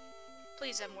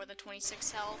 Please have more than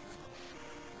 26 health.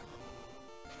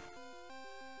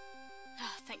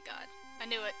 Oh, thank God. I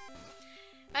knew it.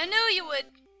 I knew you would!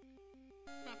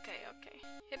 Okay, okay.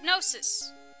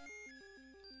 Hypnosis!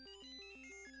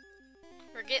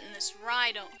 We're getting this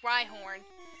Rhyhorn.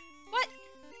 What?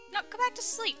 No, go back to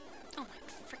sleep. Oh my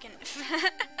freaking...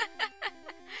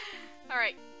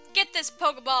 Alright, get this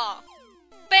Pokeball!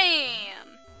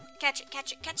 Bam! Catch it,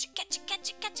 catch it, catch it, catch it, catch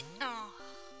it, catch it! Oh.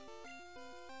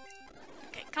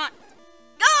 Okay, come on.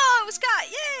 Oh, it was caught!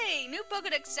 Yay! New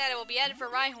Pokedex data will be added for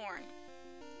Rhyhorn.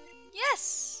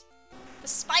 Yes! The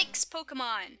Spikes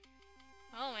Pokemon!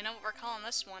 Oh, we know what we're calling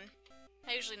this one.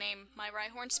 I usually name my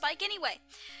Rhyhorn Spike anyway.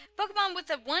 Pokemon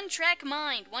with a one-track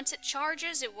mind. Once it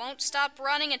charges, it won't stop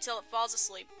running until it falls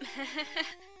asleep.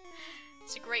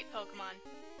 It's a great Pokemon.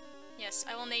 Yes,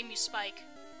 I will name you Spike.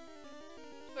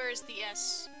 Where is the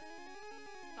S?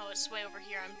 Oh, it's way over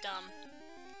here. I'm dumb.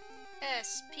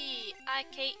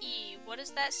 S-P-I-K-E. What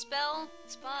does that spell?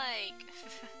 Spike.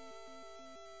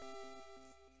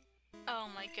 Oh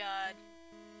my God.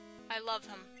 I love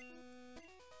him.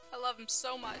 I love him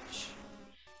so much.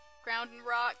 Ground and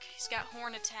Rock. He's got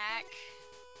Horn Attack.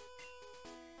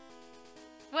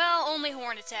 Well, only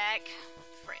Horn Attack.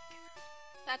 Frick.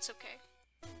 That's okay.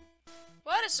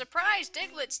 What a surprise!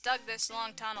 Diglett's dug this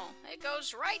long tunnel. It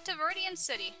goes right to Viridian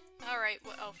City. Alright,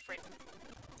 oh frick.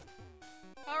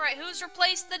 Alright, who's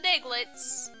replaced the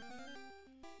Digletts?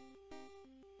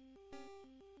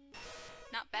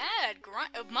 Not bad.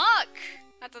 Muck!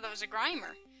 I thought that was a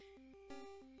Grimer.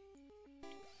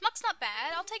 Muck's not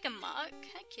bad. I'll take a Muck.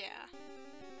 Heck yeah.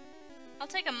 I'll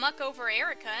take a Muck over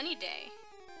Erica any day.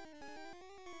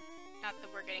 Not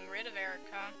that we're getting rid of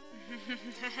Erica.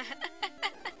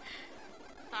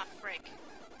 Ah, frick.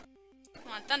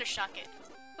 Come on, Thundershock it.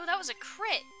 Oh, that was a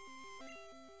crit!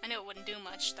 I knew it wouldn't do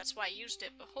much, that's why I used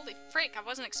it, but holy frick, I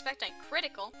wasn't expecting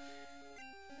critical.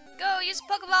 Go, use a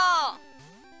Pokeball!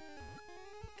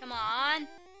 Come on.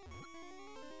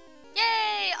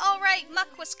 Yay! Alright,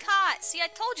 Muck was caught! See, I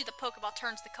told you the Pokeball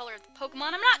turns the color of the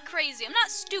Pokemon. I'm not crazy, I'm not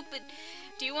stupid!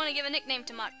 Do you want to give a nickname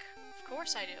to Muck? Of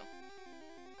course I do.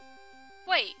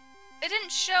 Wait, it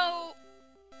didn't show...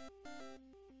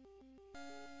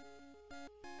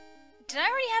 Did I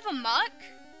already have a Muck?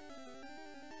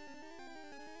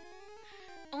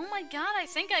 Oh my God, I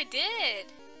think I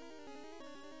did.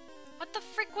 What the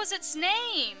frick was its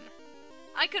name?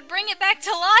 I could bring it back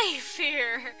to life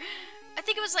here. I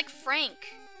think it was like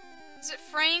Frank. Is it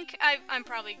Frank? I'm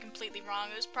probably completely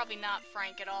wrong. It was probably not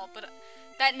Frank at all, but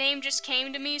that name just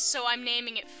came to me, so I'm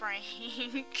naming it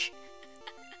Frank.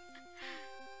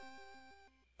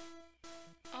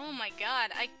 Oh my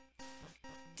God, I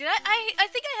think I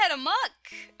had a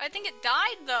Muck. I think it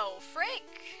died though.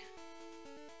 Frick.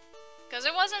 Because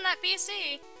it wasn't that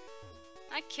PC.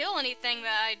 I kill anything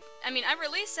that I mean, I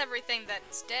release everything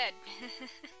that's dead.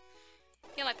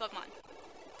 Kill my Pokemon.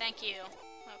 Thank you.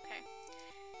 Okay.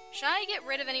 Should I get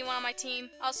rid of anyone on my team?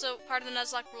 Also, part of the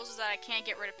Nuzlocke rules is that I can't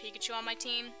get rid of Pikachu on my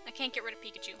team. I can't get rid of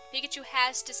Pikachu. Pikachu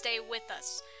has to stay with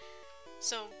us.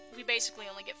 So, we basically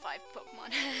only get 5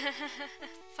 Pokemon.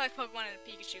 5 Pokemon and a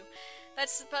Pikachu.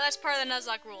 That's part of the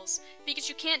Nuzlocke rules.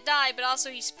 Pikachu can't die, but also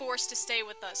he's forced to stay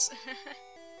with us.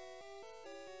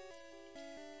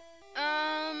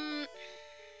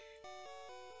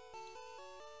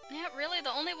 Yeah, really,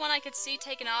 the only one I could see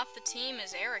taken off the team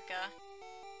is Erica.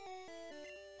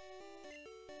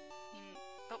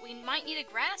 But we might need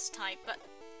a grass type, but...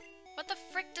 What the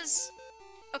frick does...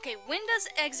 Okay, when does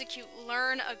Execute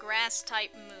learn a grass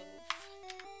type move?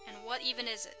 And what even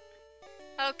is it?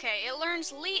 Okay, it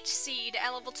learns Leech Seed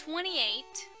at level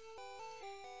 28.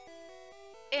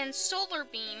 And Solar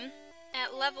Beam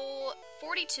at level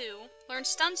 42. Learns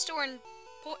Stun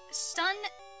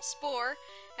Spore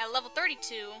at level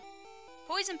 32.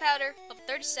 Poison Powder, level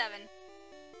 37.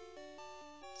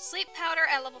 Sleep Powder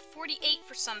at level 48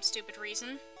 for some stupid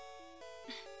reason.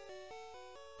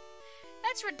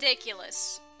 That's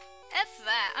ridiculous. F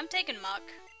that. I'm taking Muck.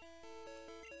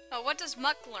 Oh, what does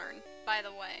Muck learn, by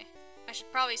the way? I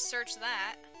should probably search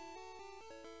that.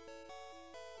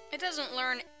 It doesn't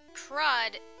learn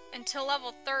Crud until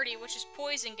level 30, which is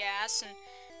Poison Gas, and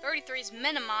 33 is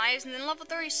Minimize, and then level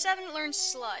 37 it learns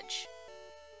Sludge.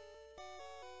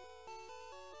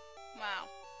 Wow.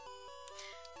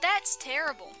 That's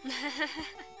terrible.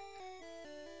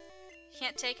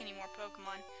 Can't take any more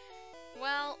Pokemon.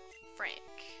 Well, Frank.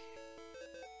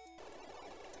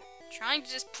 Trying to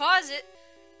just pause it.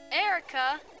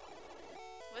 Erica.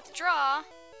 Withdraw.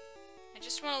 I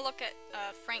just want to look at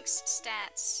Frank's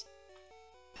stats.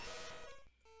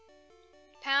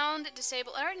 Pound,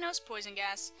 disable. I already know it's Poison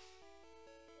Gas.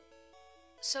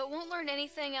 So it won't learn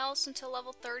anything else until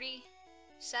level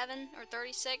 37 or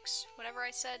 36, whatever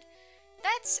I said.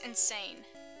 That's insane.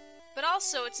 But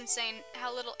also it's insane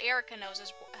how little Erica knows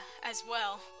as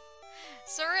well.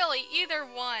 So really, either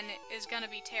one is gonna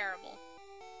be terrible.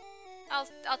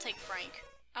 I'll take Frank.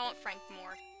 I want Frank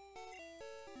more.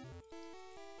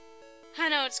 I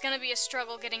know it's gonna be a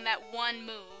struggle getting that one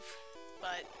move,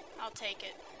 but I'll take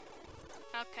it.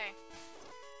 Okay.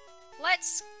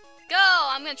 Let's go!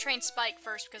 I'm gonna train Spike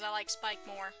first because I like Spike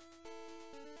more.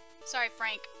 Sorry,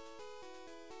 Frank.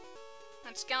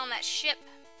 Let's get on that ship.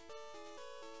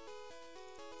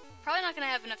 Probably not gonna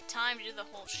have enough time to do the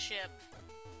whole ship,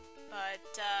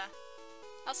 but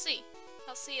I'll see.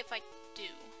 I'll see if I do.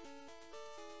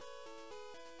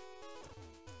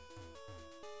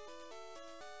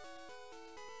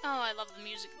 Oh, I love the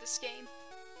music of this game.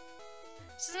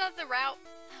 This is another route.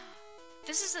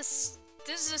 This is a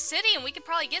city, and we could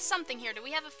probably get something here. Do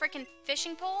we have a freaking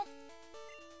fishing pole?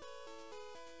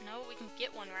 No, we can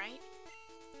get one, right?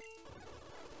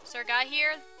 Is there a guy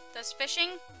here that's fishing?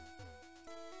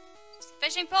 Is this the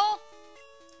fishing pole?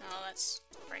 No, that's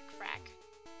frick frack.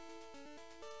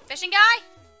 Fishing guy?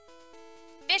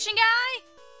 Fishing guy?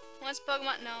 What's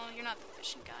Pokemon? No, you're not the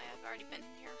fishing guy. I've already been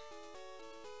here.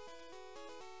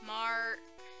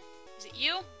 Is it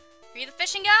you? Are you the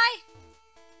fishing guy?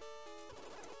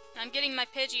 I'm getting my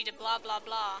Pidgey to blah blah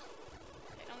blah.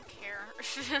 I don't care.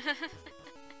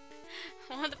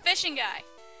 I want the fishing guy.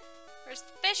 Where's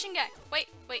the fishing guy? Wait.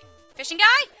 Fishing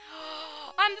guy?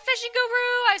 I'm the fishing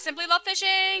guru! I simply love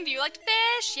fishing! Do you like to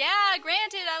fish? Yeah,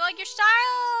 granted, I like your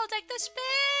style! Take this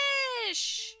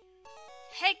fish!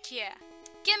 Heck yeah.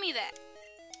 Gimme that.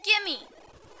 Gimme!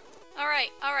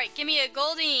 Alright, gimme a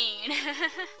Goldeen!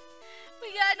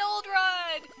 We got an old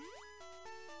rod!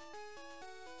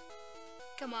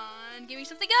 Come on, give me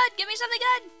something good! Give me something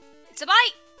good! It's a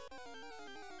bite!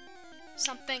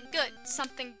 Something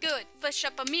good. Fish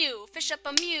up a Mew,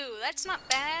 That's not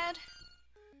bad.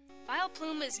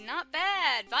 Vileplume is not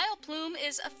bad. Vileplume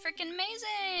is a freaking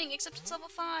amazing! Except it's level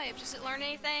 5. Does it learn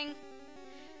anything?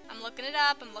 I'm looking it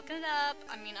up.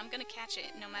 I mean, I'm gonna catch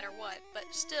it no matter what. But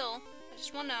still, I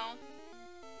just wanna know.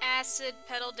 Acid,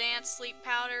 Petal Dance, Sleep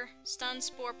Powder, Stun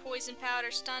Spore, Poison Powder,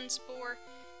 Stun Spore,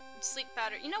 and Sleep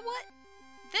Powder. You know what?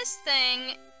 This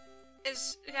thing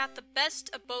is got the best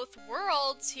of both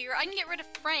worlds here. I can get rid of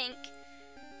Frank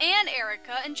and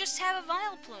Erica and just have a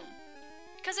Vileplume.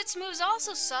 Because its moves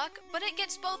also suck, but it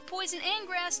gets both Poison and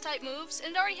Grass type moves,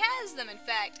 and it already has them, in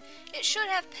fact. It should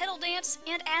have Petal Dance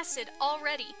and Acid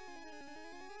already.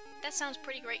 That sounds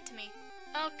pretty great to me.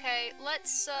 Okay,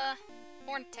 let's,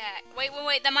 Horn Attack. Wait,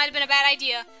 that might have been a bad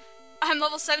idea. I'm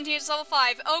level 17, it's level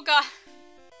 5. Oh god.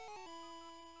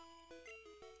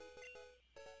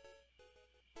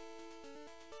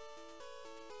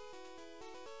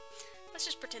 Let's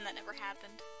just pretend that never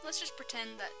happened. Let's just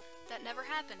pretend that that never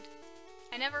happened.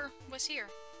 I never was here.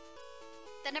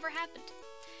 That never happened.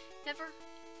 Never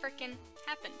frickin'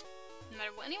 happened. No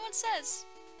matter what anyone says,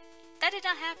 that did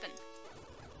not happen.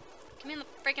 Give me in the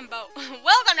freaking boat.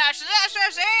 Welcome to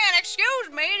SSN! Excuse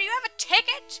me, do you have a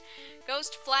ticket?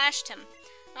 Ghost flashed him.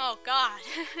 Oh god.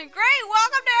 Great,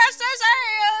 welcome to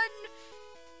SSN!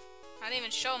 I didn't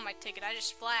even show him my ticket, I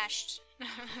just flashed.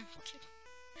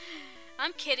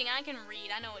 I'm kidding, I can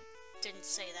read. I know it didn't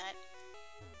say that.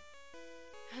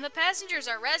 The passengers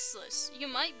are restless. You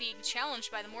might be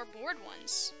challenged by the more bored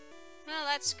ones. Well,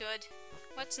 that's good.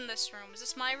 What's in this room? Is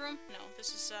this my room? No,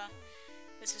 this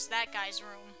is that guy's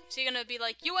room. Is he gonna be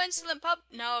like, you insolent pup?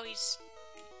 No, he's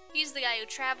the guy who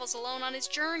travels alone on his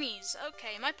journeys.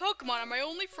 Okay, my Pokemon are my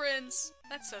only friends.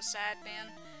 That's so sad,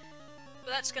 man.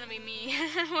 But that's gonna be me.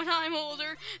 When I'm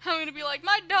older, I'm gonna be like,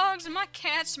 my dogs and my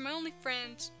cats are my only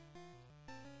friends.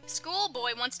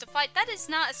 Schoolboy wants to fight. That is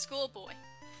not a schoolboy.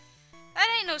 That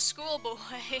ain't no schoolboy.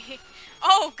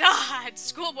 Oh god,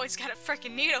 Schoolboy's got a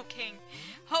frickin' Nidoking.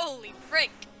 Holy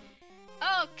frick.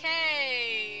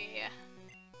 Okay.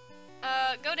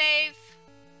 Go Dave!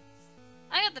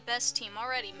 I got the best team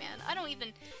already, man. I don't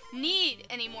even need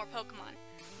any more Pokemon.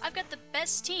 I've got the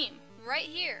best team right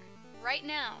here, right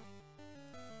now.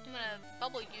 I'm gonna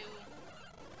bubble you.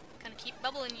 Gonna keep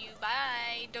bubbling you.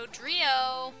 Bye,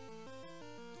 Dodrio!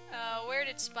 Where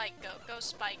did Spike go? Go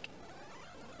Spike.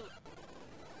 Ooh.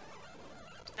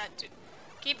 That dude.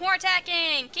 Keep more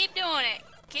attacking! Keep doing it!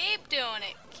 Keep doing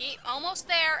it! Keep almost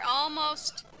there,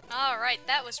 almost. Alright,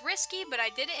 that was risky, but I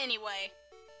did it anyway.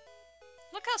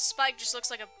 Look how Spike just looks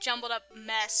like a jumbled up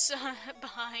mess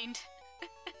behind.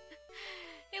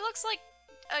 He looks like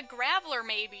a graveler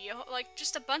maybe, like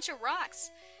just a bunch of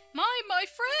rocks. My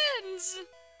friends!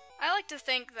 I like to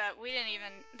think that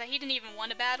he didn't even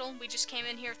want a battle. We just came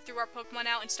in here, threw our Pokemon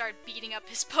out, and started beating up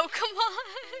his Pokemon.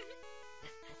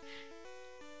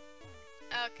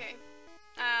 Okay.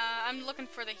 I'm looking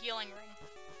for the healing ring.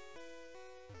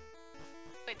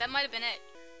 Wait, that might have been it.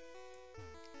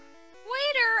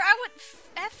 Waiter, I would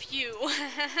F you.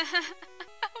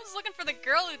 I was looking for the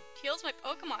girl who heals my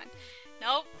Pokemon.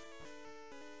 Nope.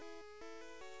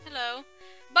 Hello.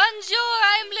 Bonjour,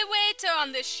 I'm the waiter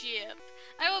on this ship.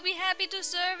 I will be happy to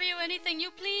serve you anything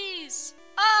you please.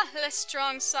 Ah, the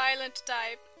strong silent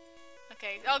type.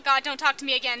 Okay, oh god, don't talk to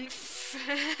me again.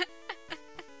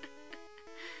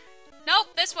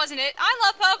 Nope, this wasn't it. I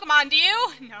love Pokemon, do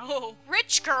you? No.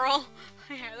 Rich girl.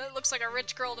 Yeah, that looks like a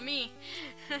rich girl to me.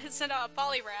 Send out a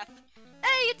Poliwrath.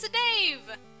 Hey, it's a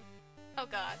Dave! Oh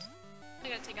god. I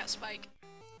gotta take out Spike.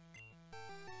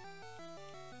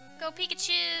 Go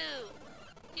Pikachu!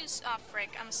 Use- oh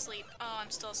frick, I'm asleep. Oh, I'm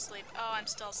still asleep. Oh, I'm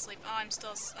still asleep. Oh,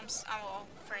 oh,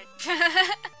 frick.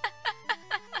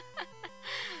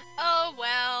 Oh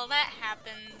well, that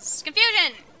happens.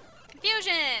 Confusion!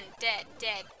 Confusion! Dead,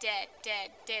 dead, dead,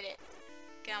 dead, did it.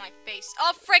 Get on my face.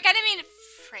 Oh frick, I didn't mean to-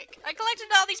 frick. I collected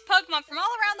all these Pokemon from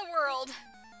all around the world.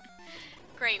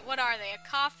 Great, what are they? A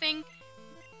coughing?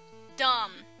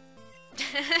 Dumb.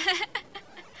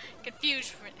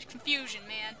 Confusion,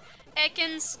 man.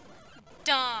 Ekans?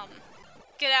 Dumb.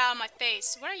 Get out of my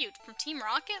face. What are you, from Team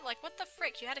Rocket? Like, what the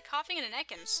frick? You had a coughing and an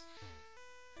Ekans.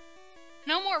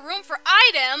 No more room for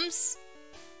items?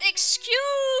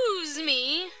 Excuse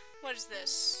me? What is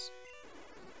this?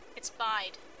 It's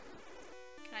Bide.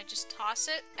 Can I just toss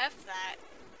it? F that.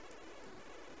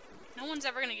 No one's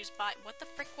ever gonna use Bide. What the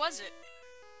frick was it?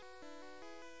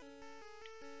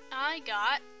 I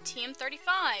got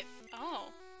TM35. Oh.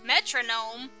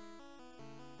 Metronome?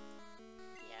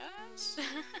 Yes?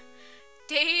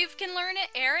 Dave can learn it?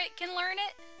 Eric can learn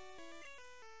it?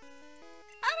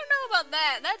 I don't know about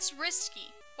that. That's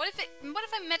risky. What if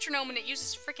I metronome and it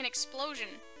uses freaking explosion?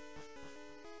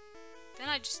 Then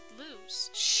I just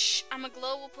lose. Shh, I'm a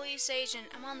global police agent.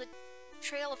 I'm on the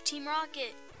trail of Team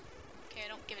Rocket. Okay, I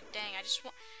don't give a dang. I just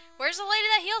want... Where's the lady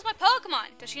that heals my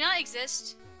Pokemon? Does she not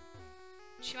exist?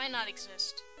 She might not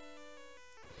exist.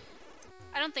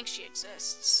 I don't think she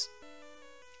exists.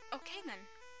 Okay then.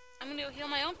 I'm gonna go heal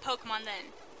my own Pokemon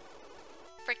then.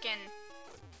 Frickin'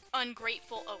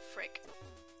 ungrateful. Oh, frick.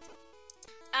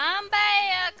 I'm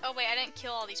back! Oh wait, I didn't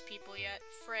kill all these people yet.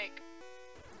 Frick.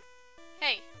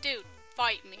 Hey, dude,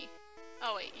 fight me.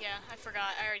 Oh wait, yeah, I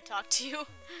forgot. I already talked to you.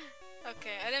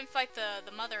 Okay, I didn't fight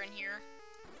the mother in here.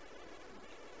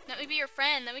 Let me be your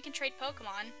friend, then we can trade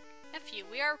Pokemon. F you,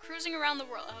 we are cruising around the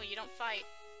world. Oh, you don't fight.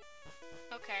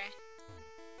 Okay.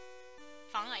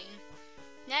 Fine.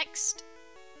 Next.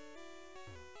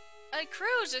 A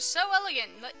cruise is so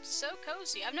elegant, but so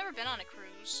cozy. I've never been on a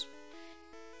cruise.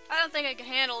 I don't think I can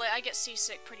handle it. I get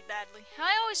seasick pretty badly.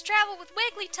 I always travel with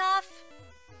Wigglytuff.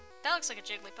 That looks like a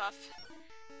Jigglypuff.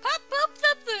 Pop up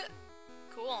the...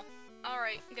 Cool.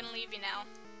 Alright, I'm gonna leave you now.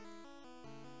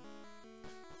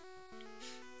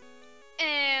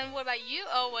 And what about you?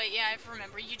 Oh wait, yeah, I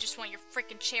remember. You just want your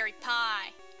freaking cherry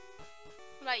pie.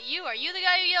 What about you? Are you the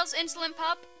guy who yells insolent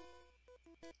pup?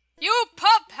 You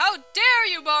pup! How dare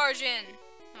you barge in!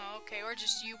 Oh, okay, or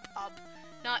just you pup.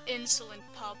 Not insolent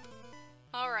pup.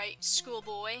 Alright,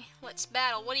 schoolboy. Let's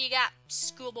battle. What do you got,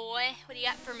 schoolboy? What do you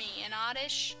got for me? An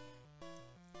oddish?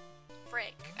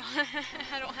 Frick.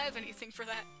 I don't have anything for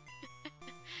that.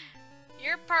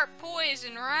 You're part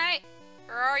poison, right?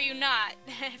 Or are you not?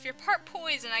 If you're part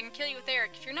poison, I can kill you with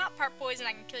Eric. If you're not part poison,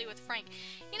 I can kill you with Frank.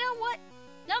 You know what?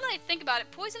 Now that I think about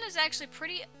it, poison is actually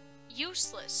pretty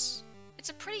useless. It's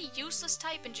a pretty useless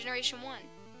type in Generation 1.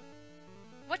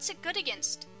 What's it good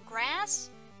against? Grass?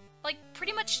 Like,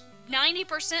 pretty much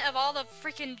 90% of all the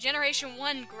freaking Generation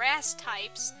 1 grass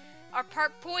types are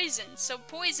part poison, so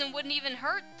poison wouldn't even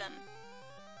hurt them.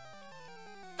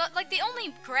 But, like, the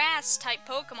only grass-type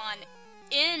Pokemon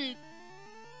in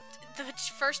the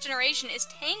first generation is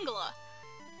Tangela.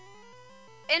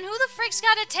 And who the frick's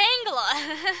got a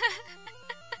Tangela?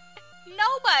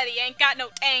 Nobody ain't got no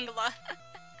Tangela.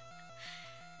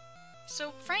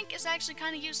 So Frank is actually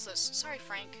kind of useless. Sorry,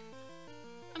 Frank.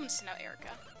 I'm gonna send out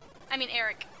Erica. I mean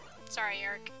Eric. Sorry,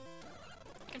 Eric.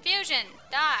 Confusion.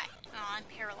 Die. Oh, I'm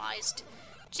paralyzed.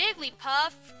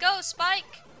 Jigglypuff. Go,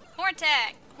 Spike. Horn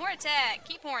attack. Horn attack.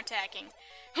 Keep horn attacking.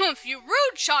 Humph, you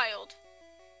rude child.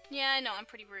 Yeah, I know, I'm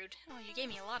pretty rude. Oh, you gave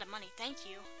me a lot of money. Thank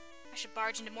you. I should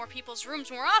barge into more people's rooms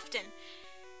more often.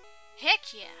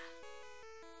 Heck yeah.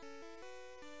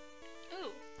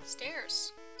 Ooh,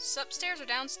 stairs. Is this upstairs or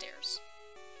downstairs?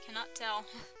 Cannot tell.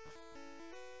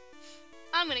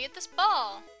 I'm gonna get this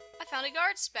ball. I found a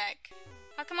guard spec.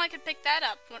 How come I could pick that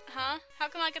up? Huh? How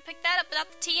come I could pick that up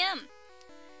without the TM?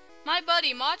 My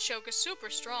buddy Machoke is super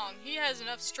strong. He has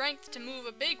enough strength to move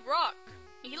a big rock.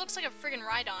 He looks like a friggin'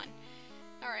 Rhydon.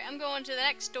 Alright, I'm going to the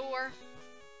next door.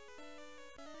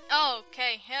 Oh,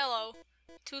 okay, hello.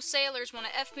 2 sailors want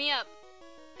to F me up.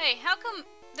 Hey, how come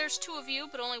there's 2 of you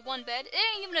but only 1 bed? It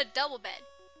ain't even a double bed.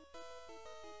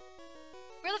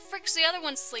 Where the frick's the other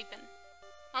one sleeping?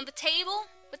 On the table?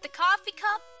 With the coffee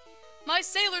cup? My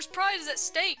sailor's pride is at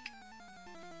stake.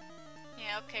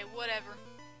 Yeah, okay, whatever.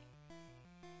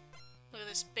 Look at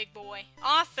this big boy.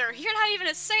 Author! You're not even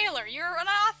a sailor! You're an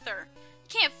author!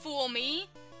 You can't fool me!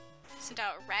 Sent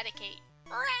out Eradicate.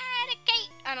 Eradicate!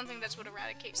 I don't think that's what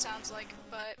Eradicate sounds like,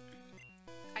 but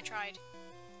I tried.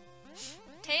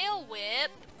 Tail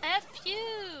Whip. F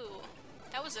you!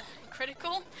 That was a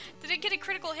critical? Did it get a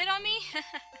critical hit on me?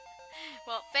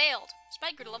 Well, it failed.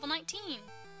 Spike grew to level 19.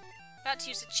 About to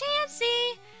use a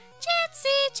Chansey!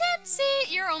 Chansey! Chansey!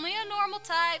 You're only a normal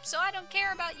type, so I don't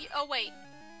care about you. Oh, wait.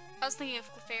 I was thinking of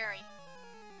Clefairy.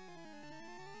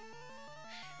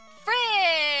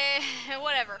 Frick!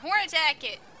 Whatever. Horn attack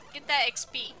it. Get that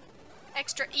XP.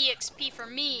 Extra EXP for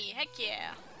me. Heck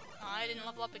yeah. Oh, I didn't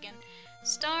level up again.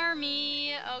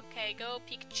 Starmie. Okay, go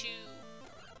Pikachu.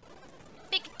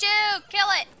 Pikachu! Kill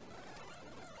it!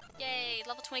 Yay,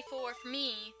 level 24 for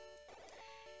me.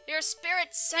 Your spirit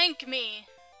sank me.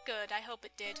 Good, I hope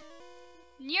it did.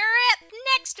 You're up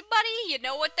next, buddy! You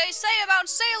know what they say about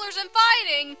sailors and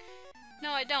fighting!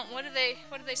 No, I don't. What do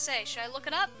they say? Should I look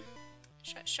it up?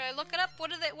 Should I look it up?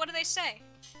 What do they say?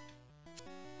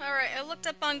 Alright, I looked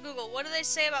up on Google. What do they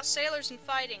say about sailors and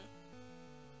fighting?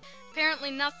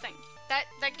 Apparently nothing.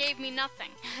 That gave me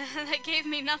nothing. That gave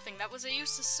me nothing. That was a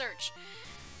useless search.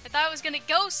 I thought I was gonna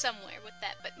go somewhere with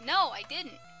that, but no, I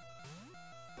didn't.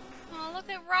 Oh, look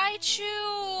at Raichu!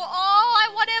 Oh,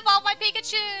 I want to evolve my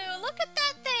Pikachu! Look at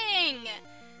that thing!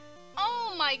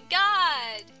 Oh my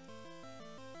god!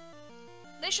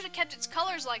 They should have kept its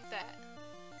colors like that.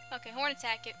 Okay, horn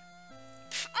attack it.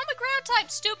 Pfft, I'm a ground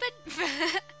type, stupid!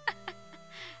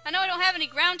 I know I don't have any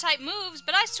ground type moves,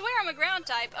 but I swear I'm a ground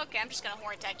type. Okay, I'm just gonna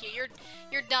horn attack you.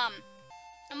 You're dumb.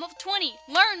 I'm level 20.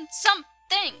 Learn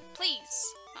something,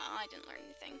 please. Oh, I didn't learn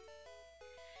anything.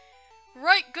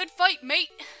 Right, good fight, mate.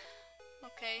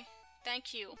 Okay,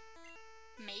 thank you,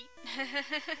 mate.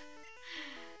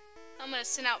 I'm gonna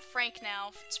send out Frank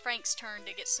now. It's Frank's turn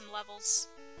to get some levels.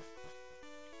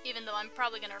 Even though I'm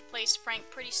probably gonna replace Frank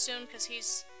pretty soon because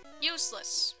he's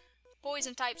useless.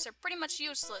 Poison types are pretty much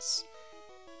useless.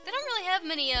 They don't really have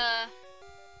many,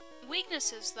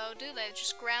 weaknesses though, do they?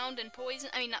 Just ground and poison.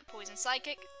 I mean, not poison,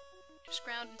 psychic. Just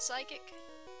ground and psychic.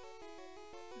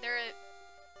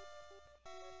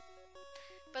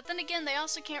 But then again, they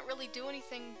also can't really do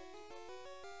anything.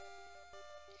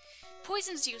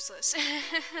 Poison's useless.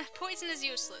 Poison is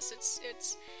useless.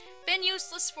 It's been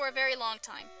useless for a very long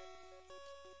time.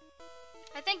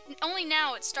 I think only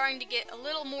now it's starting to get a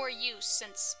little more use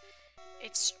since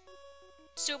it's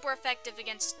super effective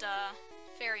against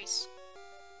fairies.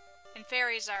 And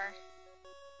fairies are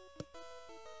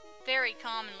very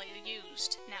commonly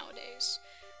used nowadays.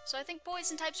 So I think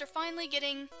poison types are finally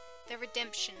getting their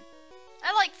redemption.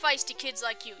 I like feisty kids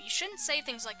like you. You shouldn't say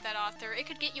things like that, Author. It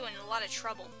could get you in a lot of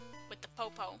trouble with the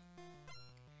Popo.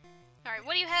 Alright,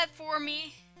 what do you have for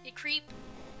me, you creep?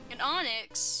 An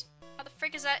Onyx? How the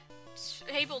frick is that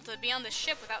able to be on the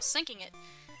ship without sinking it?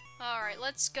 Alright,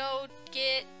 let's go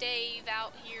get Dave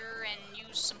out here and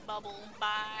use some bubble.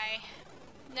 Bye.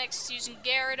 Next, using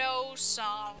Gyarados.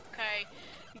 Oh, okay.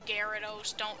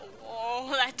 Gyarados, don't...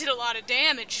 Oh, that did a lot of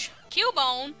damage.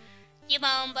 Cubone!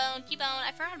 Cubone, Cubone.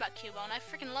 I forgot about Cubone. I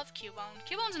freaking love Cubone.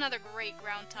 Cubone's another great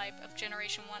ground type of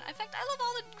Generation 1. In fact, I love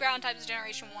all the ground types of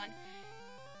Generation 1.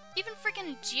 Even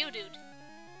freaking Geodude.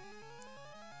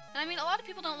 And I mean, a lot of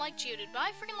people don't like Geodude, but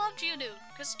I freaking love Geodude.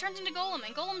 Because it turns into Golem,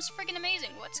 and Golem's freaking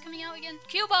amazing. What's coming out again?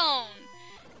 Cubone!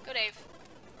 Go, Dave.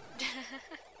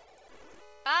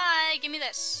 Bye! Give me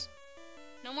this.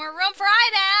 No more room for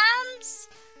items!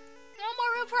 No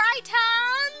more room for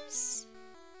items!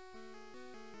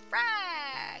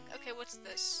 Frag! Okay, what's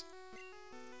this?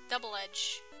 Double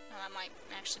edge. Oh, that might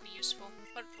actually be useful.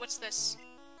 What's this?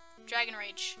 Dragon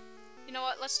Rage. You know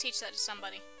what? Let's teach that to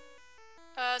somebody.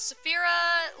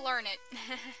 Saphira, learn it.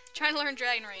 Trying to learn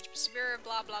Dragon Rage, but Saphira,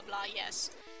 blah blah blah,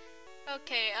 yes.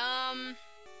 Okay,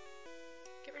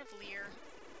 get rid of Leer.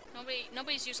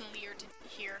 Nobody's using Leer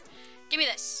here. Give me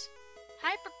this.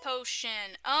 Hyper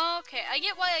Potion. Okay, I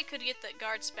get why I could get the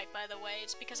guard spec, by the way.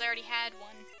 It's because I already had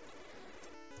one.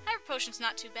 Hyper Potion's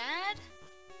not too bad.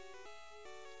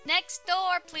 Next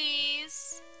door,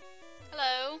 please.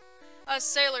 Hello. Us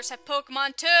sailors have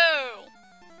Pokemon too.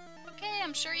 Okay,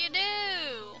 I'm sure you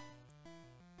do.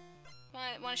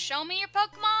 Want to show me your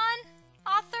Pokemon,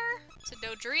 author? It's a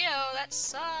Dodrio. That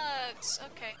sucks.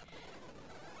 Okay.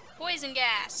 Poison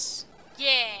gas.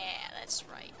 Yeah, that's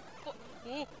right.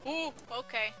 Ooh,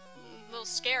 okay. A little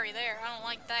scary there. I don't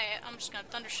like that. I'm just gonna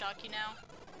Thundershock you now.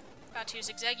 About to use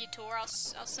Exeggutor. I'll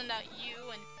send out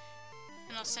you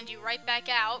and I'll send you right back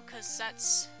out, because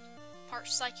that's part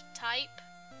psychic type.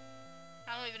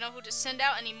 I don't even know who to send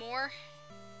out anymore.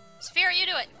 Saphira, you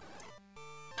do it!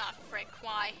 Ah, frick,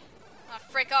 why? Ah,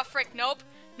 frick, nope,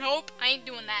 I ain't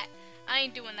doing that. I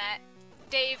ain't doing that.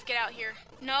 Dave, get out here.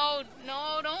 No,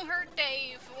 don't hurt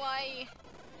Dave. Why?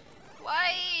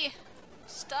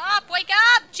 Stop, wake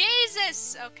up!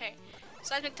 Jesus! Okay,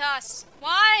 Seismic Toss.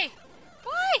 Why?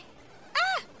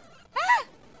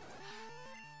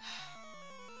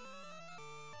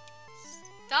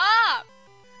 Ah!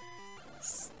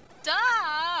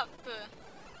 Stop!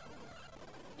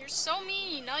 You're so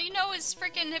mean. All you know is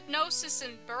freaking Hypnosis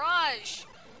and Barrage.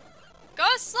 Go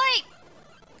to sleep!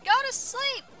 Go to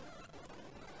sleep!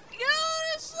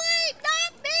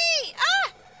 Not me!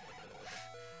 Ah!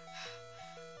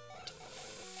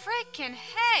 Frickin'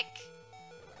 heck!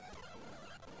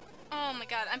 Oh my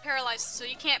god, I'm paralyzed, so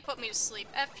you can't put me to sleep.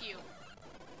 F you.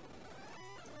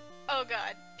 Oh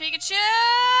god. Pikachu!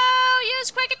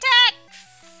 Use Quick Attack!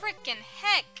 Frickin'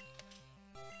 heck!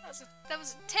 That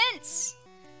was intense!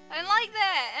 I didn't like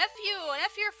that! F you! And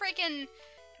F your frickin'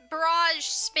 barrage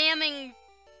spamming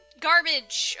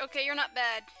garbage! Okay, you're not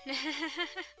bad.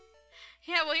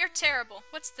 Yeah, well, you're terrible.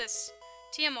 What's this?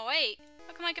 TM08?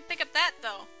 How come I could pick up that,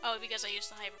 though? Oh, because I used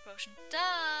the Hyper Potion. Duh!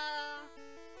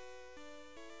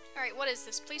 Alright, what is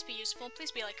this? Please be useful.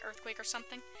 Please be like Earthquake or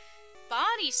something.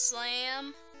 Body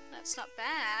Slam! That's not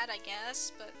bad, I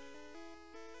guess, but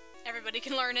everybody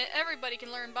can learn it. Everybody can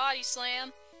learn Body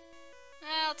Slam.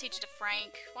 I'll teach it to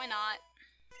Frank. Why not?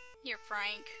 Here,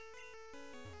 Frank.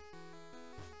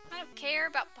 I don't care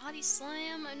about Body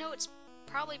Slam. I know it's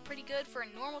probably pretty good for a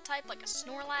normal type like a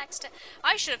Snorlax.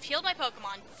 I should have healed my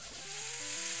Pokemon.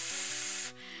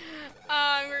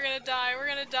 We're gonna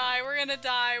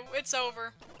die. It's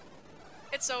over.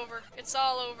 It's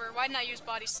all over. Why didn't I use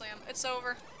Body Slam? It's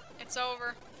over.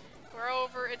 We're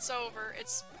over. It's over.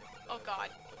 Oh god.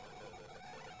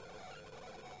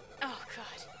 Oh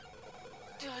god.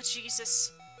 Oh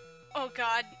Jesus. Oh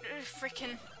god.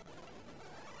 Frickin'.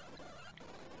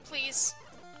 Please.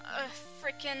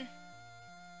 Frickin'.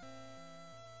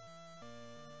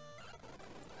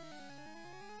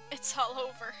 It's all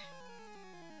over.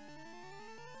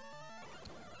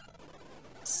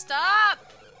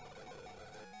 Stop!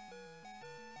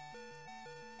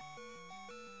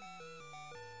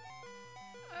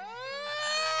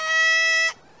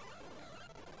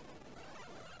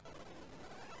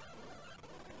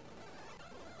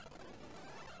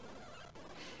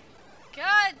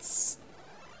 God,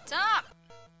 stop!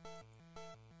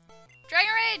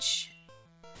 Dragon Rage!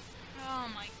 Oh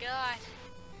my god.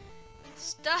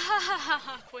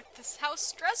 Stop with this, how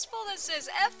stressful this is.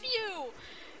 F you!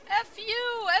 F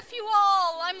you! F you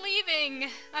all! I'm leaving!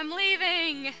 I'm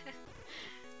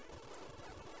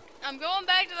going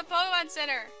back to the Pokemon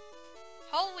Center!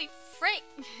 Holy frick!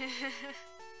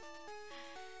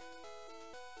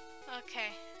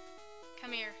 Okay.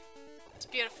 Come here. It's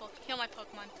beautiful. Heal my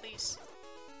Pokemon, please.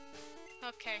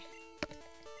 Okay.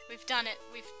 We've done it.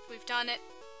 We've done it.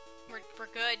 We're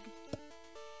good.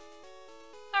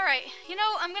 Alright, you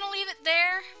know, I'm gonna leave it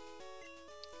there.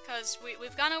 Because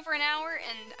we've gone over an hour,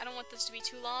 and I don't want this to be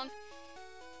too long.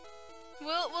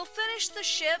 We'll finish the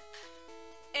ship,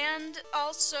 and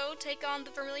also take on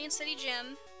the Vermilion City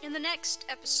Gym in the next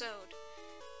episode.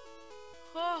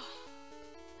 Oh.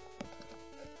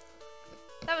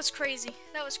 That was crazy.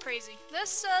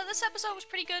 This episode was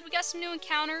pretty good. We got some new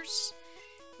encounters.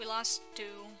 We lost 2.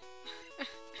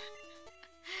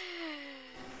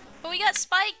 But we got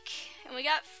Spike, and we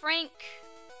got Frank.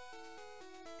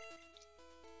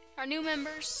 Our new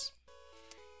members.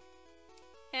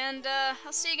 And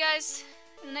I'll see you guys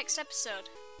in the next episode.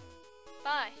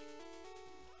 Bye.